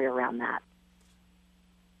the story around that.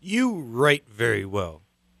 You write very well.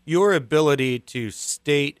 Your ability to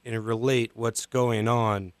state and relate what's going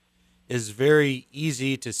on is very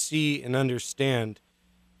easy to see and understand.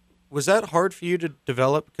 Was that hard for you to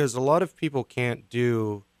develop? Because a lot of people can't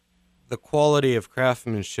do the quality of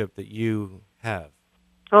craftsmanship that you have.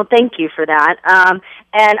 Well, thank you for that.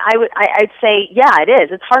 And I'd say, yeah, it is.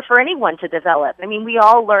 It's hard for anyone to develop. I mean, we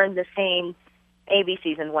all learn the same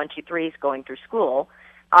ABCs and 1, 2, 3s going through school.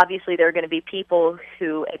 Obviously, there are going to be people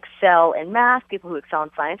who excel in math, people who excel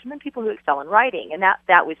in science, and then people who excel in writing. And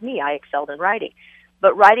that was me. I excelled in writing.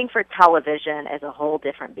 But writing for television is a whole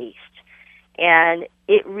different beast. And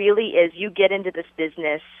it really is, you get into this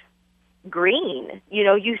business green.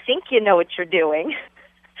 You think you know what you're doing.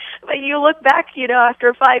 But you look back,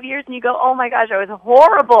 after 5 years and you go, oh my gosh, I was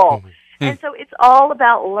horrible. And so it's all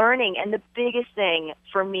about learning. And the biggest thing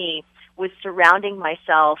for me was surrounding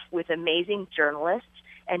myself with amazing journalists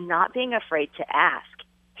and not being afraid to ask,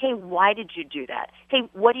 hey, why did you do that? Hey,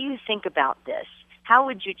 what do you think about this? How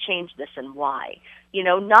would you change this and why?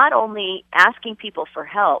 Not only asking people for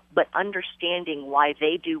help, but understanding why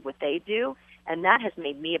they do what they do. And that has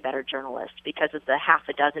made me a better journalist because of the half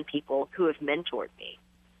a dozen people who have mentored me.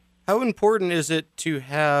 How important is it to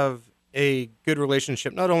have a good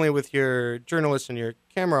relationship, not only with your journalists and your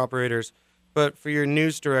camera operators, but for your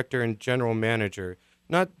news director and general manager?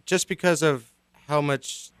 not just because of how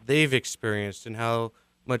much they've experienced and how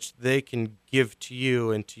much they can give to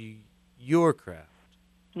you and to your craft.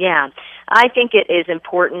 Yeah, I think it is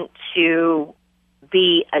important to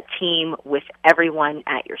be a team with everyone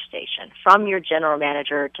at your station, from your general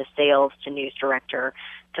manager to sales to news director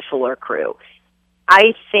to floor crew.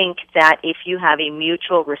 I think that if you have a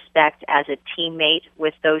mutual respect as a teammate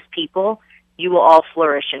with those people, you will all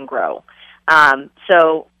flourish and grow.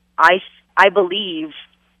 So I believe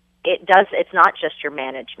it's not just your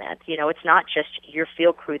management. It's not just your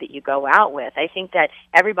field crew that you go out with. I think that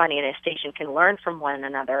everybody in a station can learn from one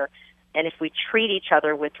another. And if we treat each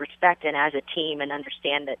other with respect and as a team and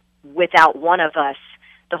understand that without one of us,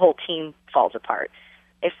 the whole team falls apart.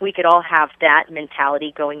 If we could all have that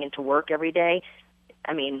mentality going into work every day,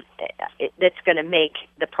 I mean, it's going to make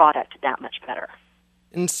the product that much better.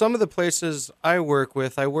 In some of the places I work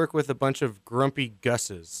with a bunch of grumpy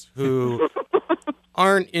Gusses who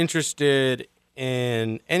aren't interested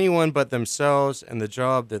in anyone but themselves and the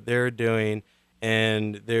job that they're doing,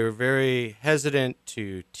 and they're very hesitant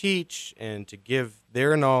to teach and to give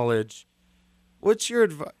their knowledge. What's your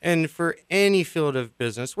and for any field of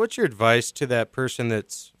business, what's your advice to that person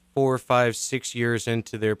that's 4, 5, 6 years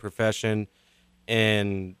into their profession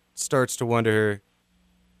and starts to wonder,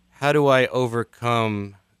 how do I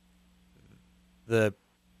overcome the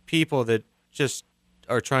people that just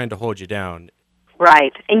are trying to hold you down?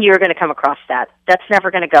 Right, and you're going to come across that. That's never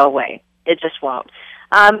going to go away. It just won't.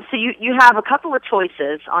 So you have a couple of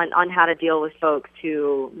choices on how to deal with folks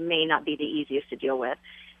who may not be the easiest to deal with.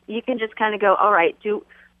 You can just kind of go, all right,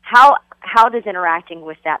 how does interacting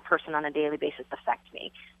with that person on a daily basis affect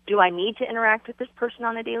me? Do I need to interact with this person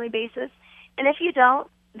on a daily basis? And if you don't,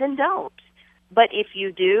 then don't. But if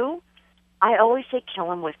you do, I always say kill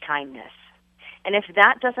them with kindness. And if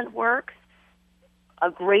that doesn't work,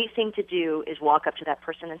 a great thing to do is walk up to that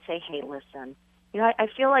person and say, hey, listen, I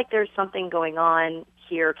feel like there's something going on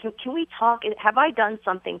here. Can we talk? Have I done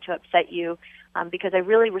something to upset you? Because I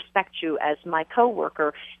really respect you as my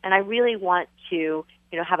coworker, and I really want to,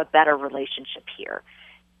 have a better relationship here.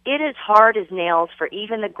 It is hard as nails for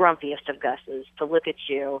even the grumpiest of Gusses to look at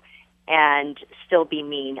you and still be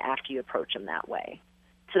mean after you approach them that way.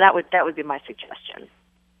 So that would be my suggestion.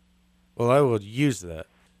 Well, I will use that.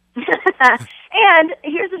 And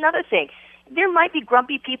here's another thing. There might be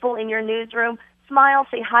grumpy people in your newsroom. Smile,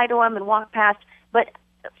 say hi to them, and walk past. But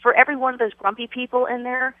for every one of those grumpy people in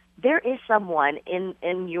there is someone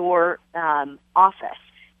in your office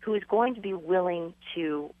who is going to be willing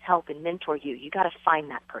to help and mentor you. You got to find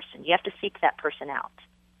that person. You have to seek that person out.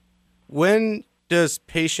 When does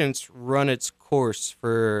patience run its course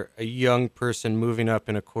for a young person moving up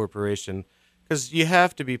in a corporation? Because you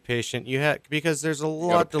have to be patient. Because there's a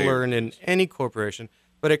lot to learn in any corporation.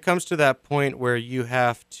 But it comes to that point where you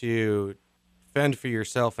have to fend for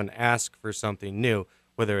yourself and ask for something new,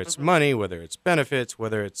 whether it's money, whether it's benefits,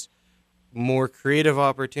 whether it's more creative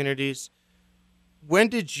opportunities. When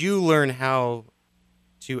did you learn how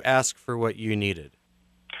to ask for what you needed?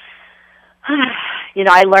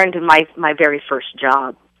 I learned in my very first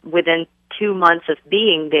job. Within 2 months of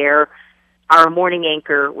being there, our morning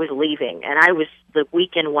anchor was leaving, and I was the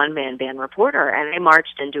weekend one-man band reporter, and I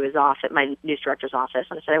marched into his office, my news director's office,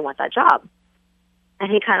 and I said, I want that job.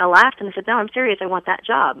 And he kind of laughed, and I said, no, I'm serious, I want that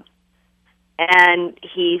job. And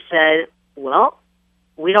he said, well,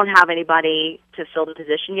 we don't have anybody to fill the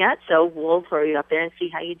position yet, so we'll throw you up there and see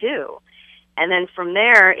how you do. And then from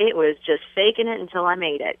there, it was just faking it until I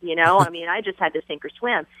made it, I mean, I just had to sink or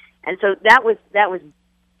swim. And so that was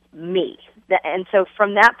me. And so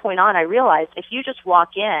from that point on, I realized if you just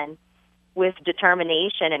walk in with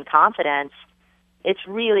determination and confidence, it's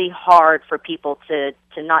really hard for people to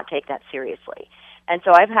not take that seriously. And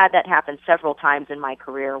so I've had that happen several times in my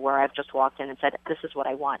career where I've just walked in and said, this is what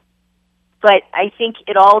I want. But I think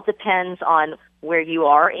it all depends on where you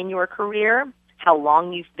are in your career, how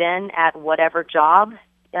long you've been at whatever job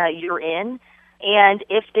you're in, and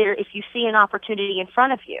if you see an opportunity in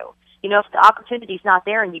front of you. If the opportunity's not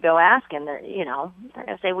there and you go ask and they're going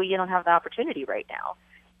to say, well, you don't have the opportunity right now.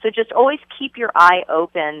 So just always keep your eye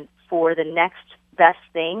open for the next best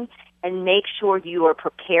thing and make sure you are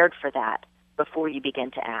prepared for that before you begin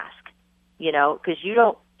to ask. Because you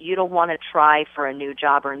don't want to try for a new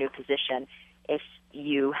job or a new position if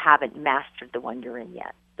you haven't mastered the one you're in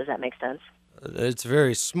yet. Does that make sense? It's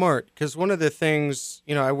very smart, because one of the things,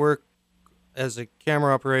 I work as a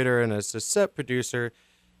camera operator and as a set producer,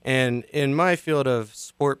 and in my field of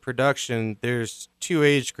sport production, there's 2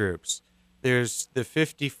 age groups. There's the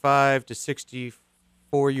 55 to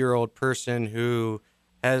 64-year-old person who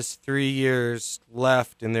has 3 years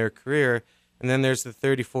left in their career, And then there's the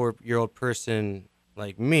 34-year-old person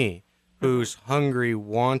like me who's hungry,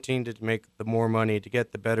 wanting to make the more money, to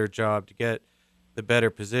get the better job, to get the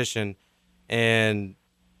better position, and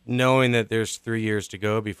knowing that there's 3 years to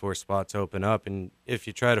go before spots open up. And if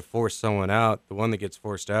you try to force someone out, the one that gets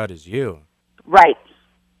forced out is you. Right.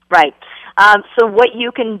 So what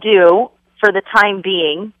you can do for the time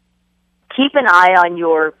being, keep an eye on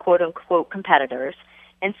your quote-unquote competitors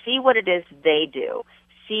and see what it is they do.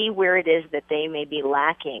 See where it is that they may be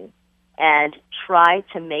lacking and try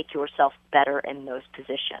to make yourself better in those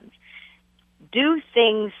positions. Do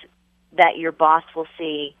things that your boss will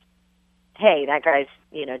see, hey, that guy's,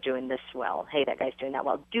 doing this well. Hey, that guy's doing that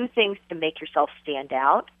well. Do things to make yourself stand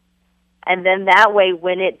out. And then that way,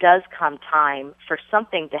 when it does come time for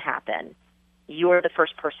something to happen, you're the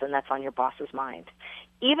first person that's on your boss's mind.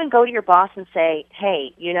 Even go to your boss and say,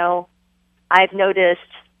 hey, I've noticed,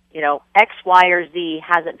 X, Y, or Z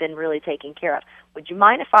hasn't been really taken care of. Would you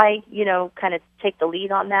mind if I, kind of take the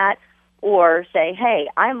lead on that? Or say, hey,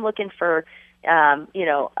 I'm looking for,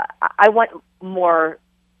 I want more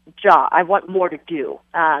job. I want more to do.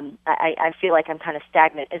 I feel like I'm kind of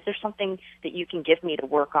stagnant. Is there something that you can give me to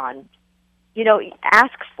work on?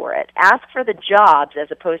 Ask for it. Ask for the jobs as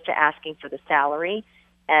opposed to asking for the salary.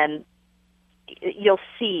 And you'll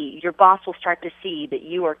see, your boss will start to see that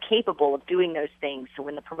you are capable of doing those things. So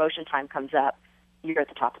when the promotion time comes up, you're at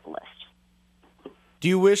the top of the list. Do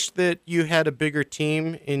you wish that you had a bigger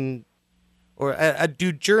team or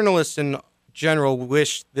do journalists in general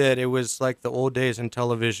wish that it was like the old days in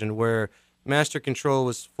television where Master Control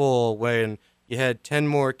was full, when you had 10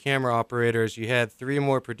 more camera operators, you had 3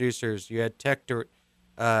 more producers, you had tech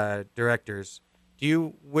directors? Do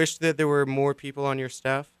you wish that there were more people on your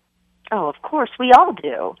staff? Oh, of course. We all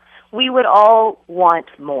do. We would all want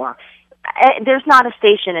more. There's not a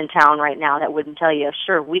station in town right now that wouldn't tell you,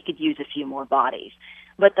 sure, we could use a few more bodies.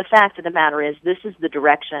 But the fact of the matter is, this is the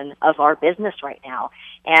direction of our business right now.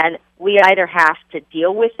 And we either have to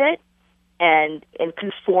deal with it and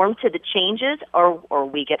conform to the changes, or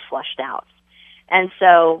we get flushed out. And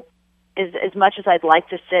so as much as I'd like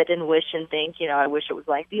to sit and wish and think, I wish it was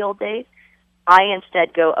like the old days, I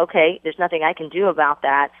instead go, okay, there's nothing I can do about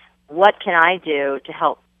that. What can I do to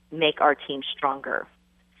help make our team stronger?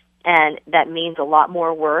 And that means a lot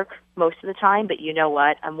more work most of the time, but you know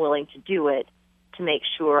what? I'm willing to do it to make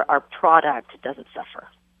sure our product doesn't suffer.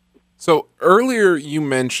 So earlier you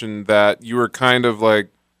mentioned that you were kind of like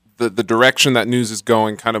the direction that news is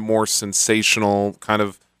going, kind of more sensational, kind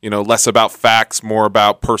of, less about facts, more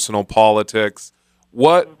about personal politics.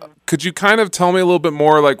 Could you kind of tell me a little bit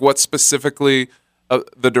more, like what specifically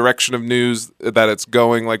the direction of news that it's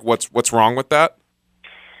going, like what's wrong with that?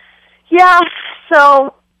 Yeah,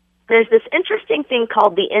 so there's this interesting thing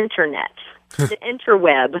called the internet, the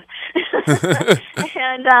interweb,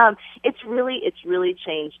 and it's really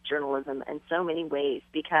changed journalism in so many ways,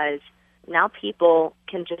 because now people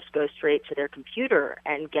can just go straight to their computer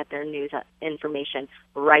and get their news information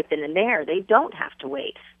right then and there. They don't have to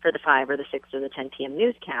wait for the 5 or the 6 or the 10 p.m.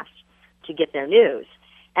 newscast to get their news.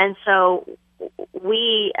 And so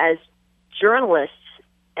we as journalists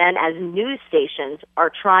and as news stations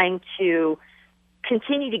are trying to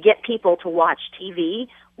continue to get people to watch TV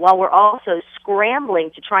while we're also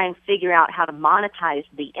scrambling to try and figure out how to monetize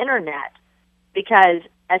the internet, because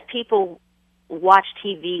as people watch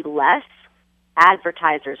TV less,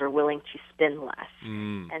 advertisers are willing to spend less.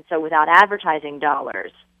 And so without advertising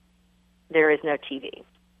dollars, there is no TV.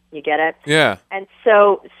 You get it? Yeah. And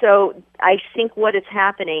so I think what is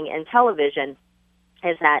happening in television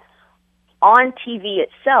is that on TV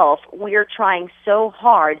itself, we're trying so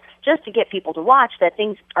hard just to get people to watch that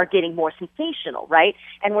things are getting more sensational, right?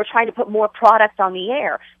 And we're trying to put more product on the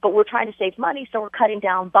air, but we're trying to save money, so we're cutting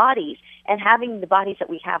down bodies and having the bodies that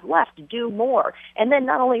we have left do more. And then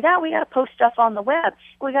not only that, we got to post stuff on the web.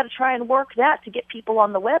 We got to try and work that to get people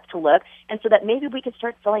on the web to look, and so that maybe we can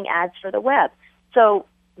start selling ads for the web. So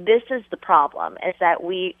this is the problem, is that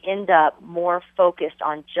we end up more focused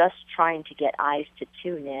on just trying to get eyes to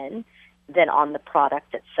tune in than on the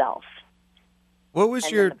product itself. What was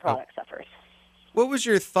and your then the product suffers? What was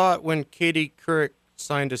your thought when Katie Couric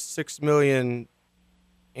signed a $6 million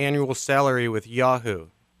annual salary with Yahoo?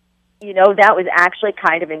 That was actually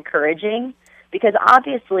kind of encouraging, because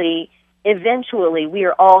obviously, eventually, we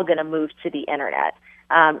are all going to move to the internet.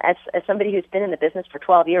 As somebody who's been in the business for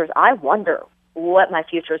 12 years, I wonder what my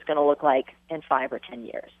future is going to look like in 5 or 10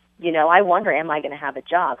 years. I wonder, am I going to have a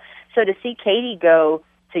job? So to see Katie go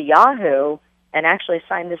to Yahoo and actually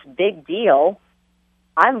sign this big deal,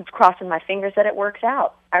 I'm crossing my fingers that it works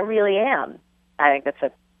out. I really am. I think that's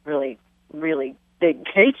a really, really big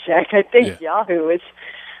paycheck. I think Yahoo is,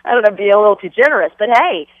 I don't know, being a little too generous. But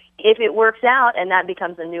hey, if it works out and that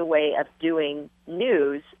becomes a new way of doing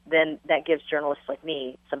news, then that gives journalists like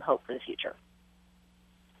me some hope for the future.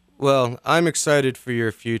 Well, I'm excited for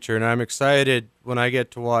your future, and I'm excited when I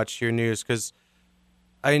get to watch your news, because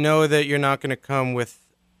I know that you're not going to come with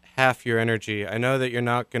half your energy. I know that you're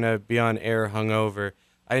not going to be on air hungover.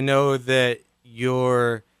 I know that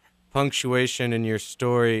your punctuation in your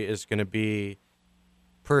story is going to be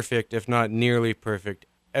perfect, if not nearly perfect,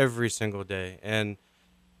 every single day. And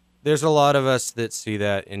there's a lot of us that see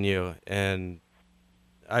that in you, and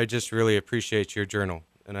I just really appreciate your journal,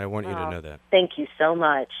 and I want you to know that. Thank you so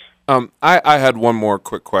much. I had one more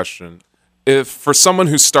quick question. If for someone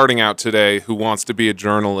who's starting out today who wants to be a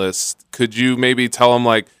journalist, could you maybe tell them,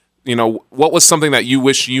 like, you know, what was something that you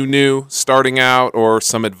wish you knew starting out, or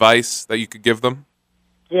some advice that you could give them?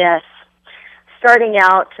 Yes. Starting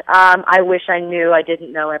out, I wish I knew I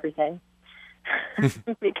didn't know everything.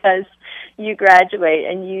 Because you graduate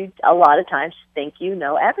and you a lot of times think you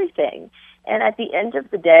know everything. And at the end of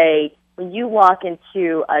the day, when you walk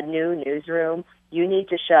into a new newsroom, you need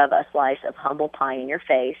to shove a slice of humble pie in your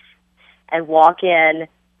face and walk in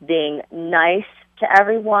being nice to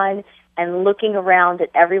everyone and looking around at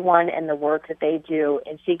everyone and the work that they do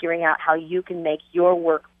and figuring out how you can make your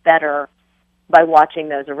work better by watching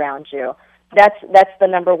those around you. That's the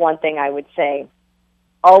number one thing I would say.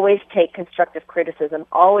 Always take constructive criticism.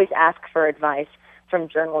 Always ask for advice from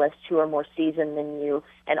journalists who are more seasoned than you,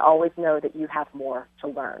 and always know that you have more to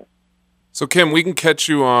learn. So, Kim, we can catch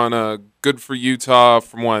you on Good for Utah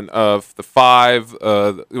from one of the 5.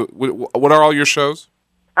 What are all your shows?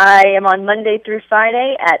 I am on Monday through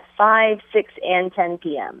Friday at 5, 6, and 10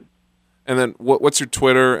 p.m. And then what's your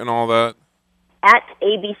Twitter and all that? At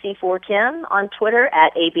ABC4Kim on Twitter,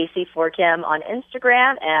 at ABC4Kim on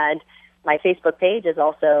Instagram, and my Facebook page is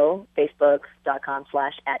also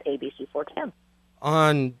facebook.com/@ABC4Kim.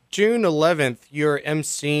 On June 11th, you're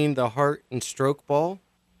emceeing the Heart and Stroke Ball.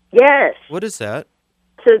 Yes. What is that?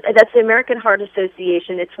 So that's the American Heart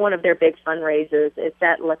Association. It's one of their big fundraisers. It's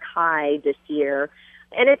at Lakai this year.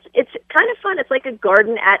 And it's kind of fun. It's like a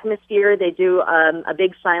garden atmosphere. They do a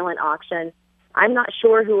big silent auction. I'm not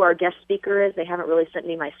sure who our guest speaker is. They haven't really sent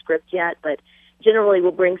me my script yet, but generally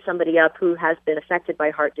we'll bring somebody up who has been affected by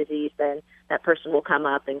heart disease. Then that person will come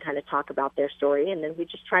up and kind of talk about their story, and then we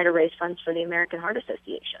just try to raise funds for the American Heart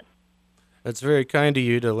Association. That's very kind of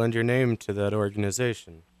you to lend your name to that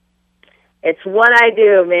organization. It's what I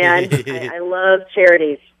do, man. I love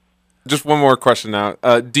charities. Just one more question now.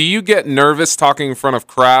 Do you get nervous talking in front of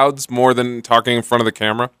crowds more than talking in front of the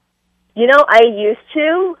camera? You know, I used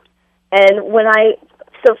to. And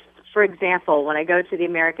so for example, when I go to the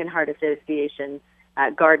American Heart Association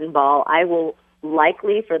garden ball, I will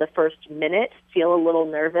likely for the first minute feel a little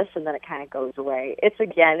nervous, and then it kind of goes away.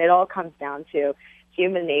 It all comes down to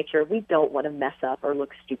human nature. We don't want to mess up or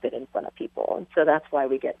look stupid in front of people, and so that's why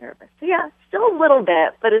we get nervous. So yeah, still a little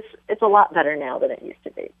bit, but it's a lot better now than it used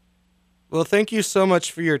to be. Well, thank you so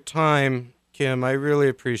much for your time, Kim. I really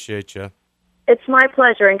appreciate you. It's my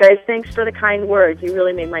pleasure, and guys, thanks for the kind words. You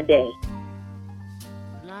really made my day.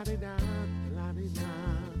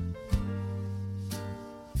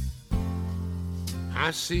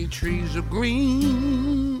 I see trees of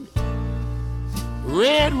green,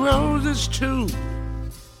 red roses too.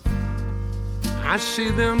 I see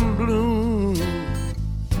them bloom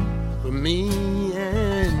for me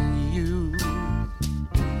and you.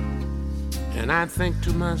 And I think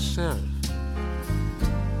to myself,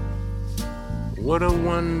 what a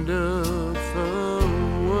wonderful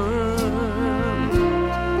world.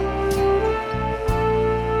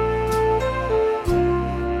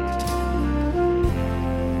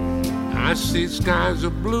 I see skies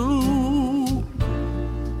of blue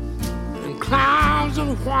and clouds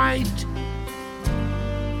of white,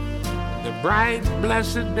 the bright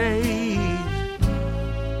blessed days,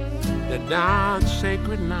 the dark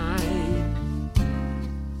sacred night.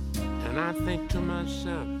 And I think to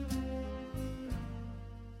myself,